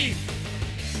leave!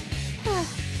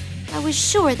 I was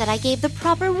sure that I gave the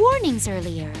proper warnings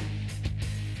earlier.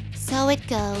 So it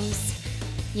goes.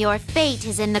 Your fate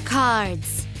is in the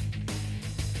cards.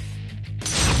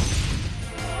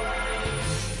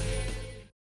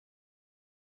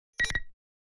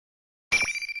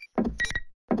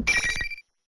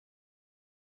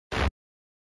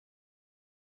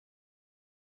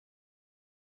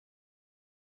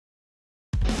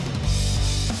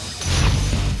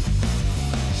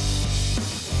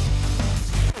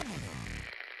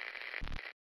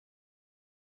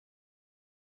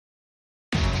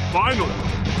 Final.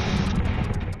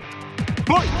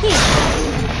 Fight! Here.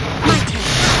 My turn.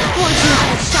 Want you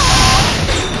have a shot.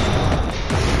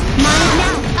 Mine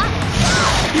now. Up.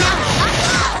 Now. Up.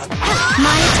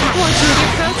 My attack. Want you with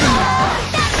your frozen now.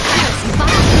 Here's some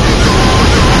fire.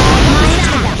 My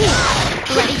attack. Here.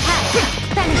 Ready, head.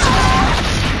 Penetrate.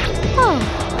 Oh.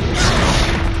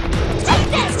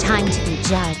 It's time to be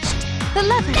judged. The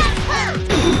lever.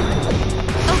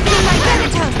 Opening my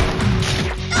Venetos.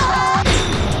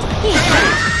 Here.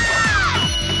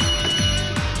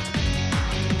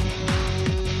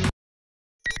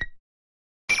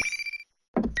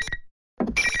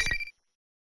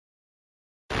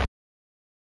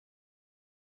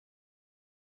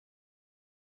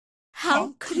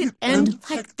 How could it end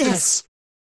like this?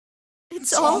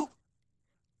 It's all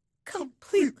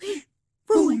completely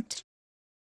ruined.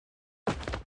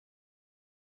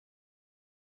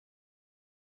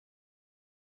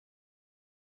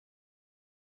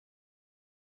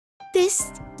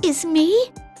 This is me?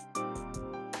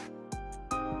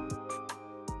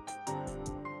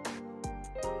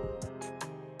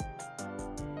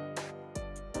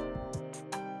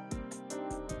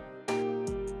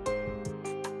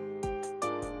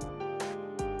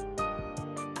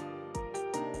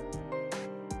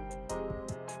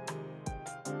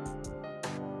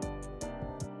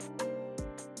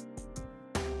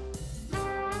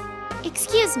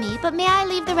 Excuse me, but may I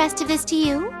leave the rest of this to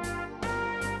you?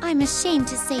 I'm ashamed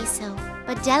to say so,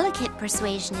 but delicate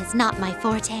persuasion is not my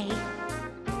forte.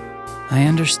 I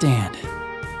understand.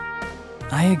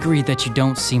 I agree that you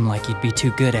don't seem like you'd be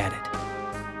too good at it.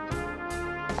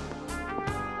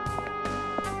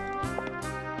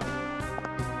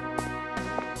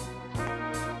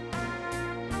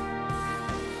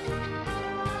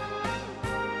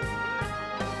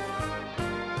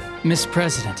 Miss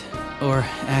President, or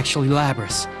actually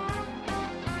Labrys.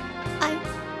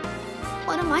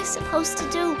 What am I supposed to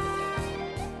do?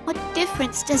 What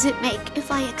difference does it make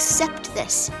if I accept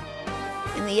this?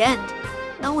 In the end,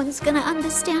 no one's gonna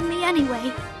understand me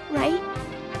anyway, right?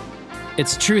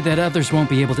 It's true that others won't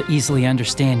be able to easily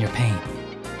understand your pain.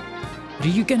 But are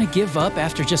you gonna give up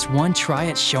after just one try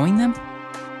at showing them?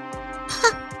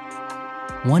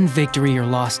 One victory or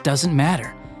loss doesn't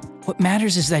matter. What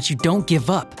matters is that you don't give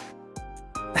up.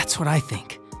 That's what I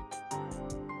think.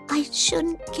 I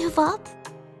shouldn't give up?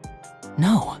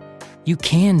 No, you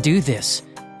can do this.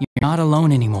 You're not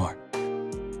alone anymore.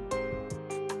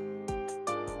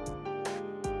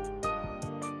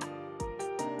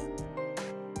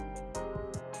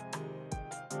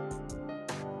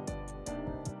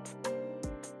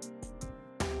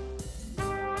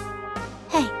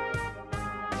 Hey,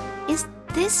 is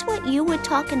this what you were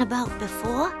talking about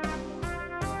before?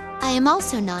 I am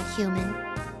also not human.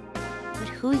 But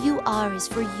who you are is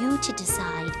for you to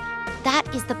decide.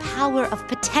 That is the power of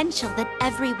potential that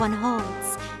everyone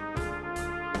holds.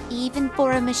 Even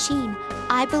for a machine,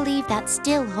 I believe that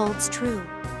still holds true.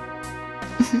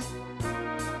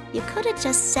 You could have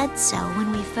just said so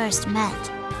when we first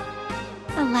met.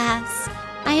 Alas,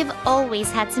 I have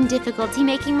always had some difficulty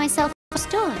making myself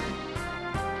understood.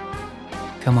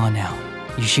 Come on now.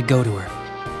 You should go to her.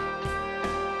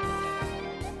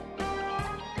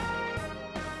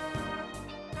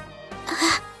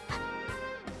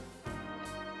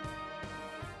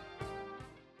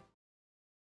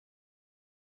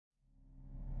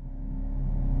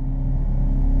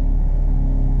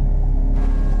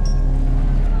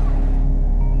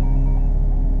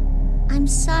 I'm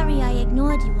sorry I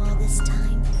ignored you all this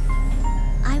time.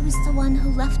 I was the one who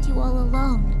left you all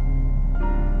alone.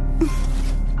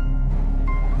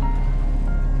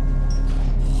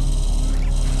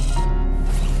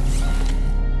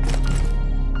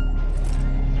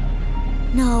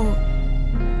 No,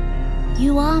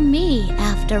 you are me,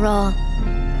 after all.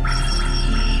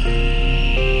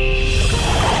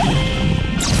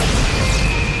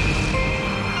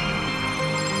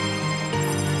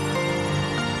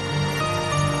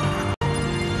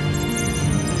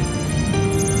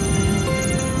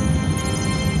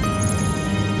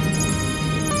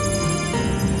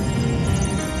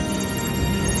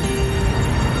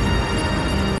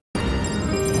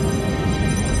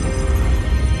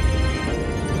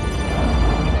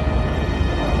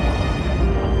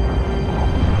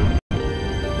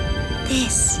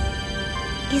 This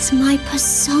is my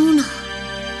persona.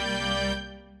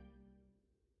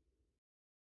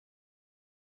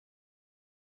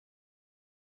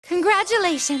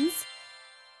 Congratulations!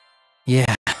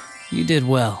 Yeah, you did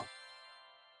well.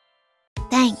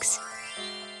 Thanks.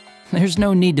 There's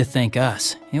no need to thank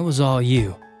us. It was all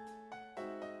you.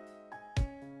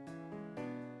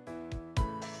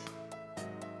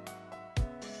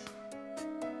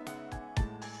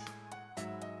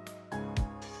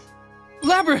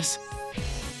 Labrys!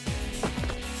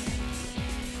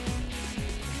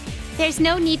 There's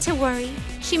no need to worry.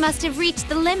 She must have reached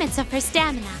the limits of her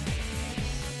stamina.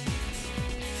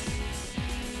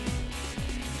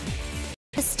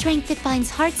 The strength that binds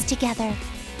hearts together.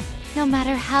 No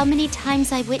matter how many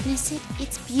times I witness it,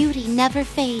 its beauty never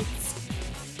fades.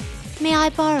 May I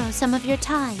borrow some of your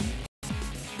time?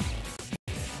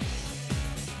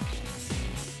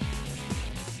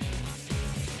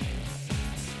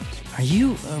 Are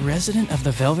you a resident of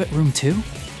the Velvet Room too?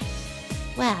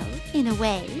 Well, in a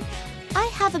way. I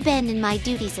have abandoned my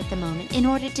duties at the moment in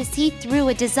order to see through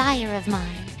a desire of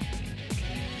mine.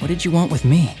 What did you want with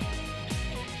me?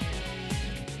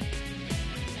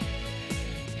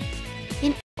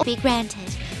 In order to be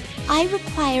granted, I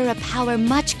require a power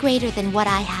much greater than what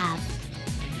I have.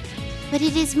 But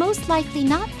it is most likely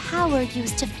not power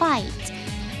used to fight.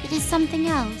 It is something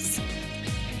else.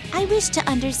 I wish to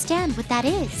understand what that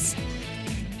is.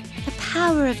 The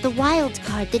power of the wild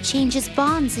card that changes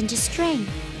bonds into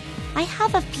strength. I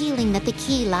have a feeling that the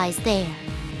key lies there.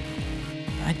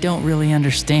 I don't really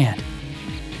understand.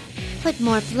 Put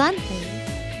more bluntly,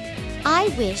 I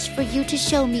wish for you to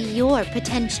show me your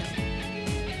potential.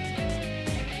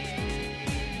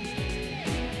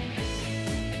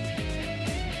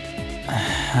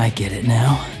 I get it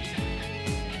now.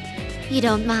 You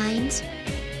don't mind?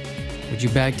 Would you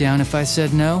back down if I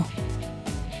said no?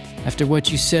 After what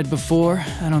you said before,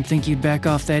 I don't think you'd back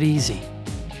off that easy.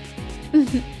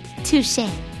 Touché.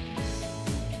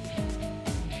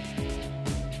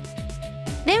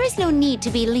 There is no need to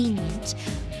be lenient.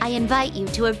 I invite you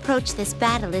to approach this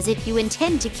battle as if you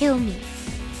intend to kill me.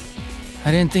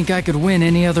 I didn't think I could win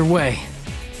any other way.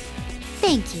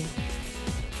 Thank you.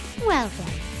 Well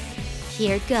then,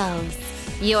 here goes.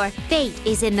 Your fate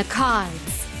is in the cards.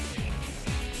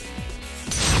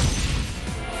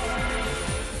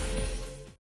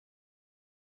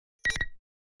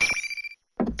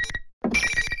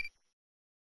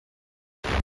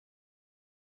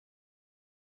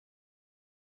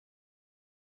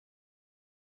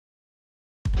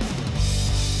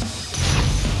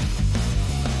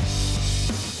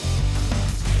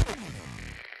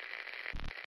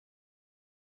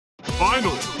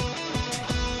 Finally!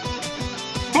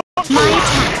 My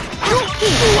attack.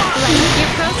 Here, bloody,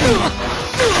 you're frozen.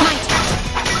 My turn.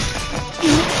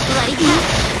 Bloody hell.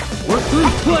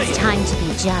 It's time to be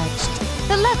judged.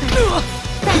 The lever.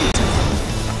 Gratitude.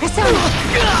 Persona.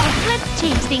 Let's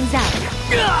change things up.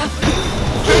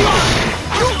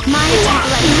 My attack.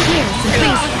 Bloody pierce and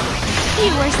freeze.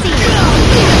 You are seeing.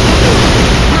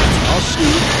 My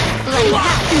turn. Bloody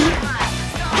hell.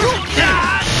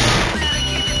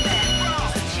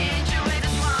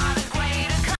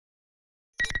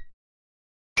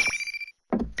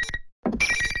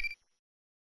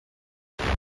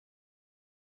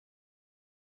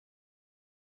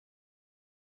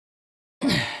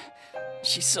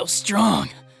 She's so strong.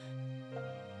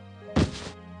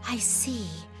 I see.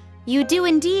 You do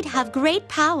indeed have great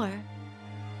power.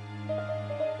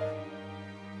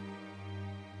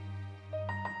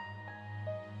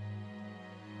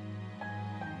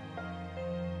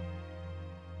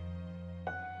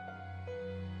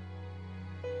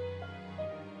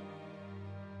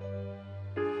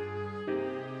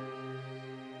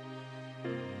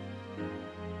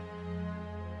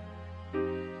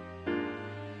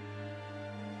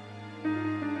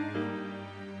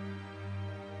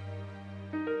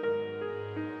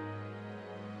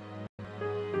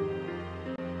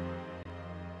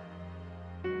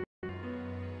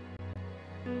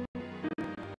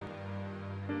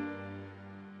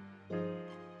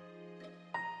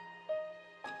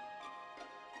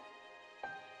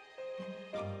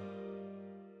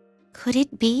 Could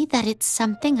it be that it's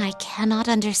something I cannot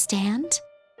understand?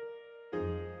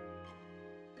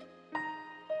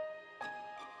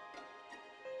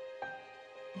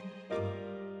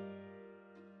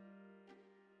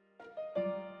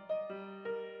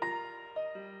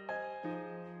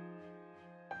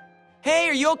 Hey,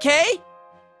 are you okay?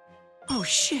 Oh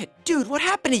shit, dude, what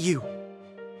happened to you?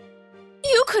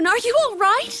 Yukon, are you all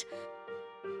right?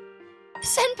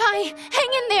 Senpai, hang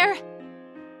in there!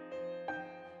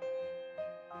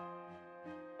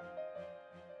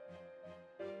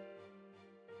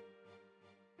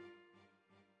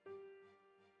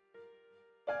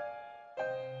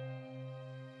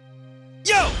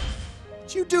 Yo!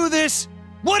 Did you do this?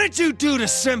 What did you do to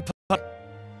Senpai?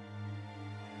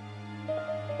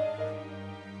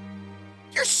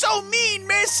 You're so mean,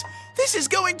 miss! This is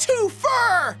going too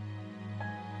far!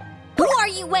 Who are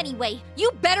you anyway?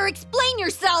 You better explain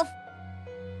yourself!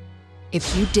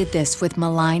 If you did this with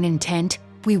malign intent,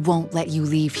 we won't let you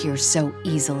leave here so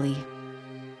easily.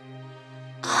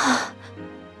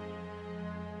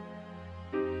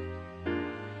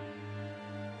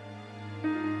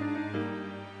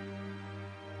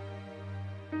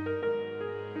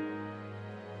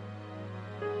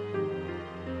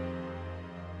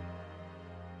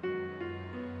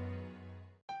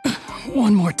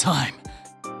 One more time.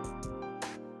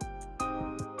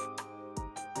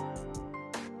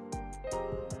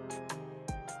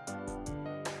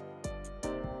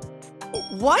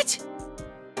 What?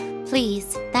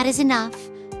 Please, that is enough.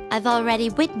 I've already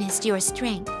witnessed your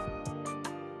strength.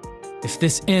 If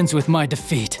this ends with my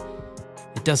defeat,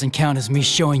 it doesn't count as me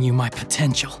showing you my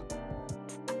potential.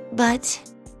 But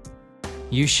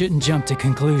You shouldn't jump to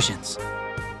conclusions.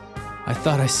 I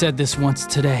thought I said this once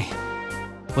today.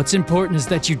 What's important is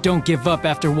that you don't give up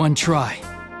after one try.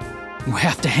 You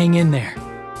have to hang in there.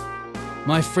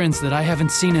 My friends that I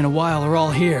haven't seen in a while are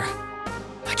all here.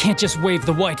 I can't just wave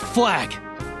the white flag.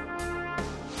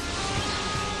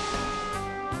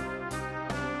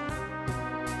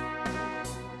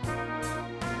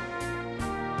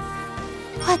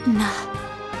 what na?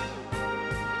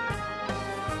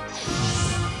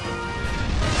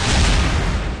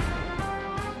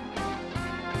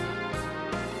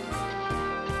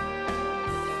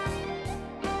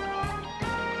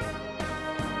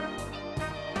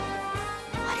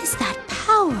 What is that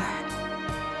power?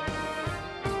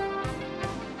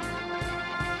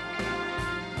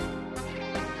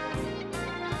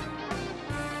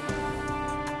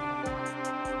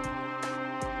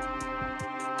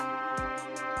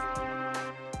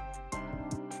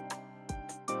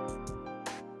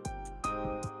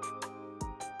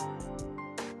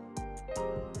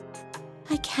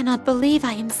 I cannot believe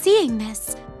I am seeing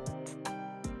this.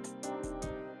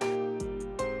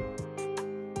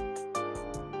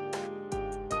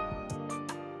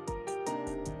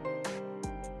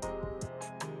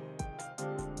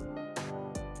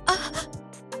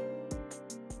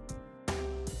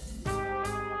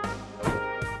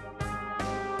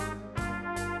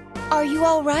 Are you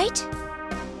all right?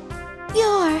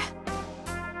 You're...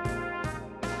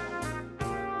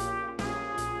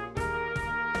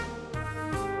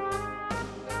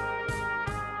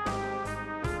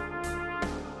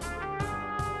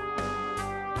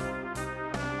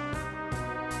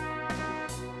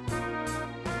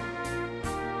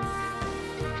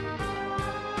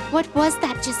 What was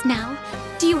that just now?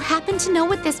 Do you happen to know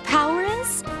what this power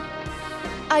is?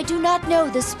 I do not know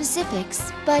the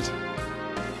specifics, but...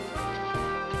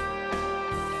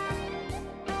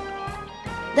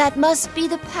 that must be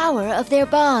the power of their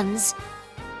bonds.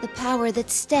 The power that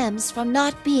stems from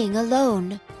not being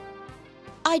alone.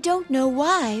 I don't know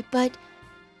why, but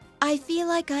I feel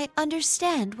like I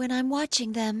understand when I'm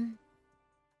watching them.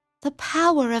 The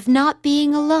power of not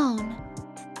being alone.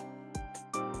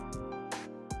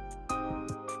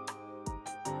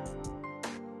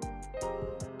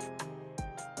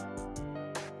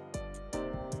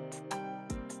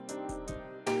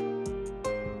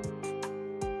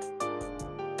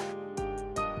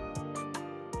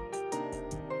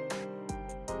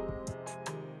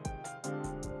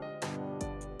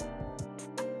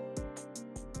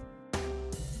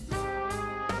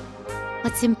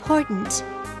 What's important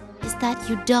is that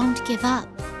you don't give up.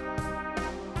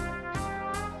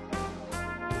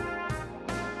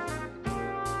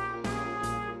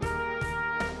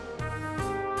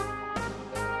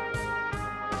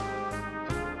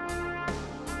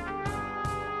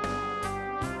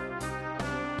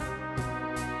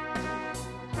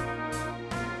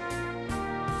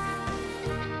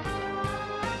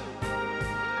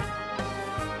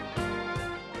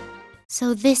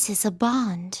 So this is a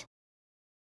bond.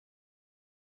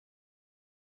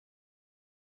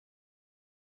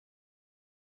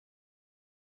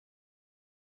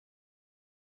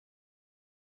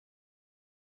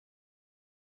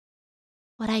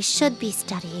 What I should be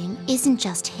studying isn't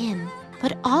just him,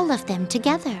 but all of them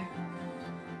together.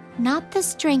 Not the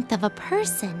strength of a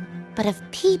person, but of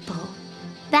people.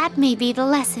 That may be the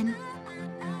lesson.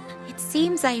 It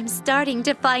seems I am starting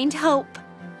to find hope.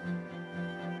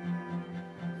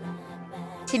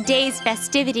 Today's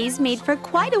festivities made for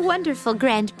quite a wonderful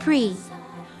Grand Prix.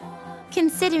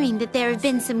 Considering that there have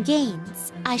been some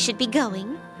gains, I should be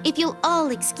going, if you'll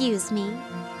all excuse me.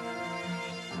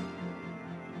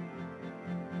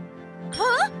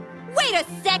 Huh? Wait a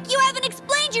sec, you haven't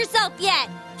explained yourself yet!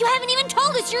 You haven't even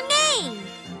told us your name!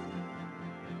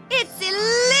 It's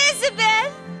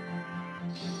Elizabeth!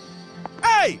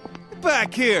 Hey!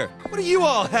 Back here! What are you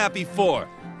all happy for?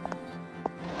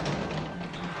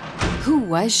 Who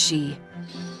was she?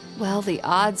 Well, the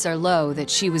odds are low that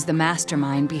she was the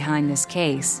mastermind behind this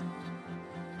case.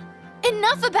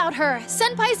 Enough about her!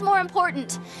 Senpai's more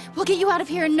important. We'll get you out of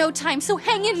here in no time, so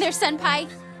hang in there, Senpai!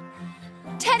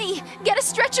 Teddy, get a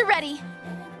stretcher ready!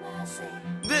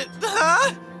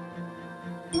 Huh?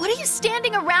 What are you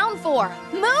standing around for?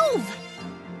 Move!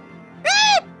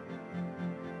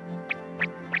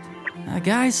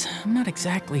 Guys, I'm not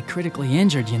exactly critically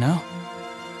injured, you know?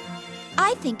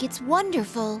 I think it's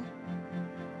wonderful.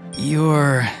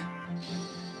 You're...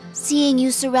 Seeing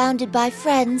you surrounded by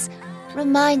friends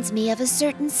reminds me of a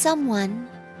certain someone.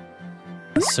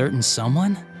 a certain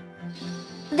someone?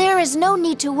 There is no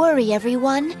need to worry,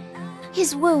 everyone.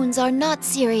 His wounds are not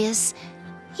serious.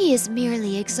 He is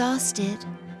merely exhausted.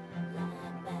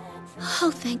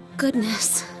 Oh, thank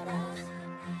goodness.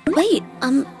 Wait,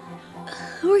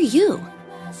 who are you?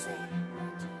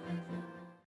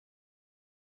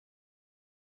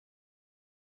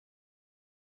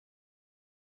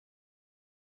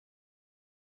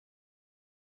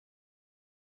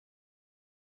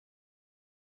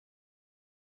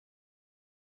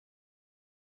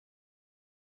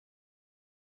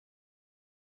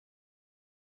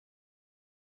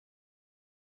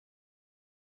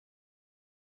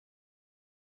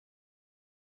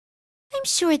 I'm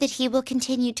sure that he will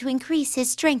continue to increase his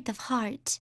strength of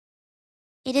heart.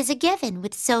 It is a given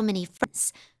with so many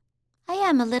friends. I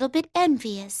am a little bit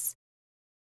envious.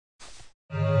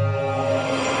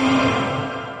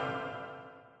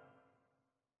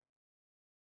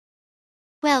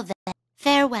 Well then,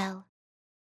 farewell.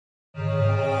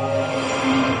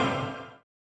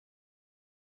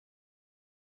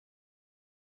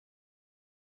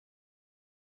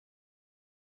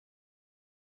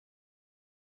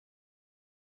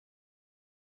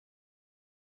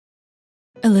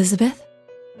 Elizabeth?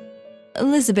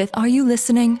 Elizabeth, are you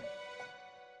listening?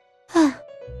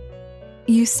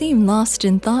 You seem lost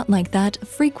in thought like that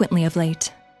frequently of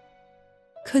late.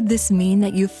 Could this mean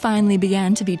that you finally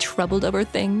began to be troubled over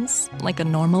things, like a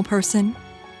normal person?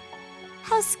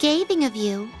 How scathing of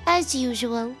you, as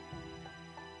usual.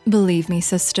 Believe me,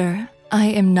 sister, I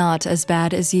am not as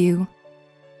bad as you.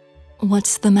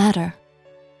 What's the matter?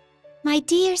 My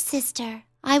dear sister,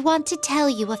 I want to tell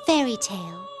you a fairy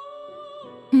tale.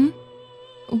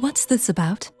 What's this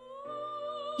about?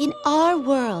 In our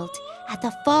world, at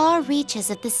the far reaches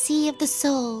of the Sea of the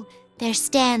Soul, there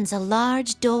stands a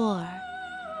large door.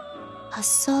 A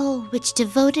soul which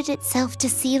devoted itself to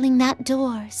sealing that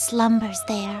door slumbers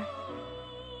there.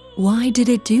 Why did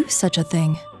it do such a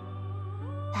thing?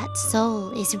 That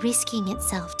soul is risking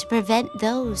itself to prevent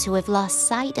those who have lost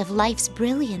sight of life's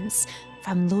brilliance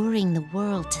from luring the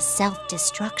world to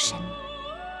self-destruction.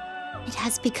 It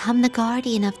has become the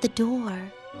guardian of the door,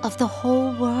 of the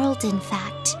whole world, in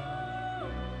fact.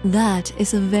 That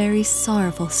is a very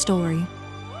sorrowful story.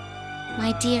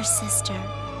 My dear sister,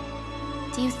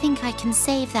 do you think I can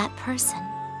save that person?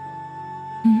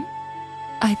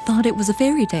 I thought it was a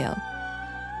fairy tale.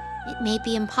 It may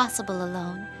be impossible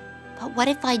alone, but what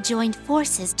if I joined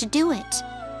forces to do it?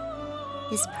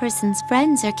 This person's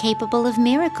friends are capable of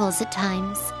miracles at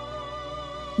times.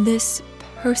 This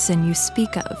person you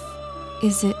speak of,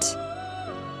 is it...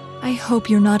 I hope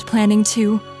you're not planning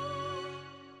to...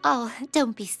 Oh,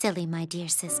 don't be silly, my dear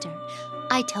sister.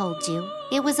 I told you,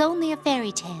 it was only a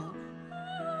fairy tale.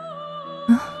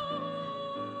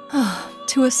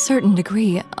 To a certain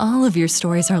degree, all of your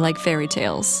stories are like fairy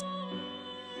tales.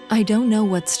 I don't know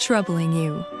what's troubling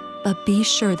you, but be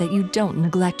sure that you don't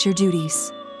neglect your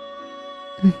duties.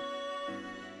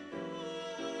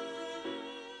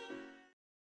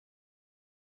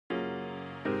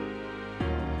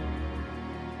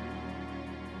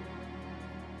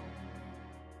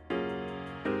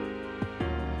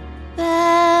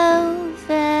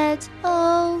 Velvet,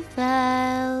 oh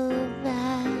velvet.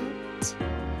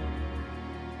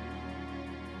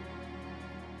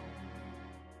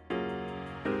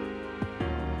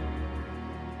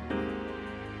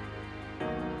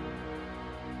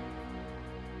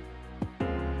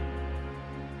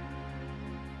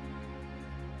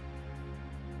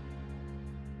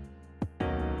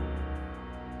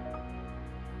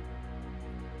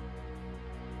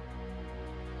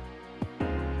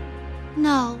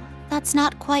 No, that's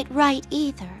not quite right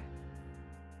either.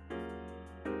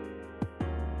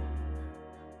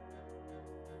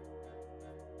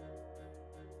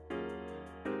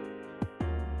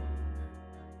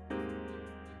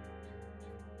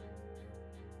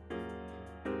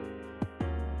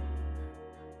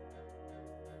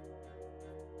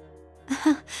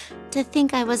 To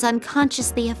think I was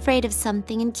unconsciously afraid of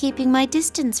something and keeping my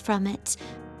distance from it.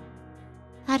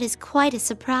 That is quite a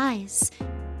surprise.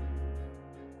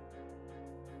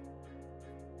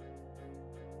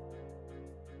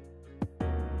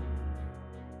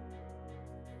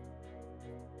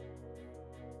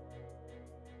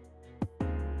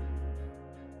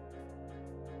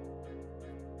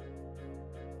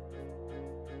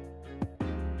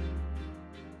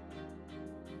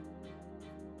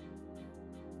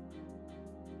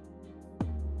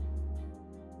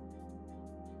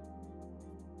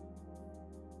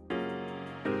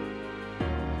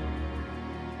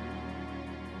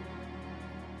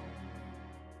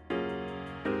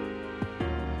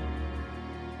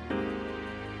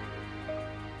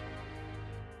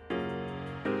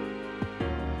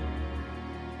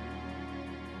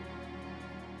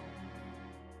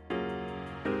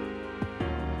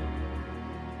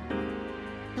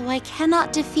 Though I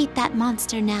cannot defeat that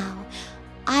monster now,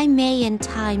 I may in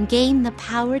time gain the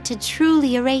power to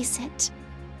truly erase it.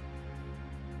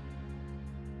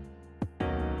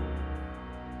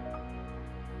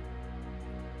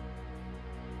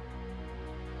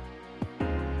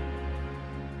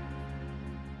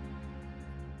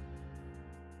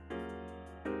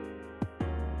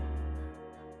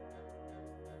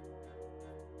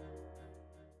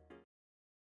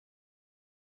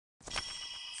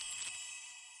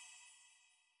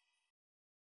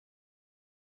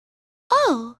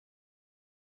 Oh!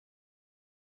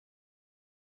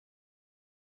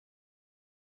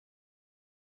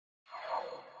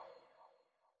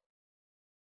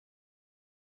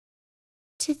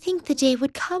 To think the day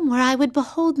would come where I would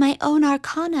behold my own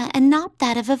arcana and not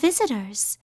that of a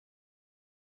visitor's.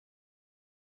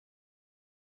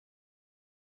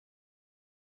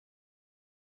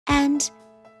 And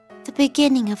the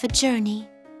beginning of a journey.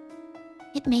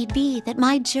 It may be that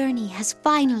my journey has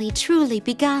finally truly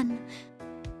begun.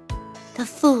 The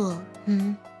fool,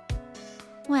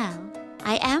 Well,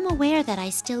 I am aware that I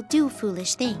still do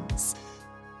foolish things.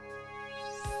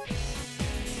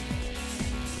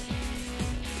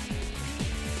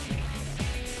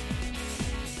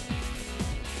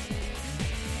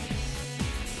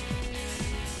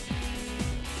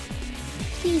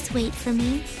 Please wait for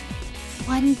me.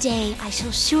 One day I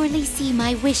shall surely see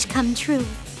my wish come true.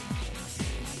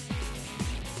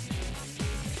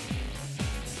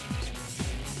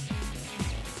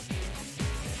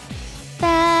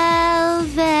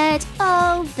 Velvet,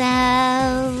 oh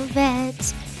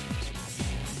velvet.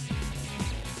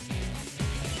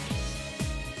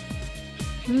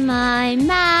 My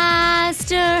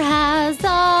master has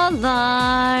a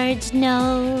large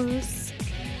nose.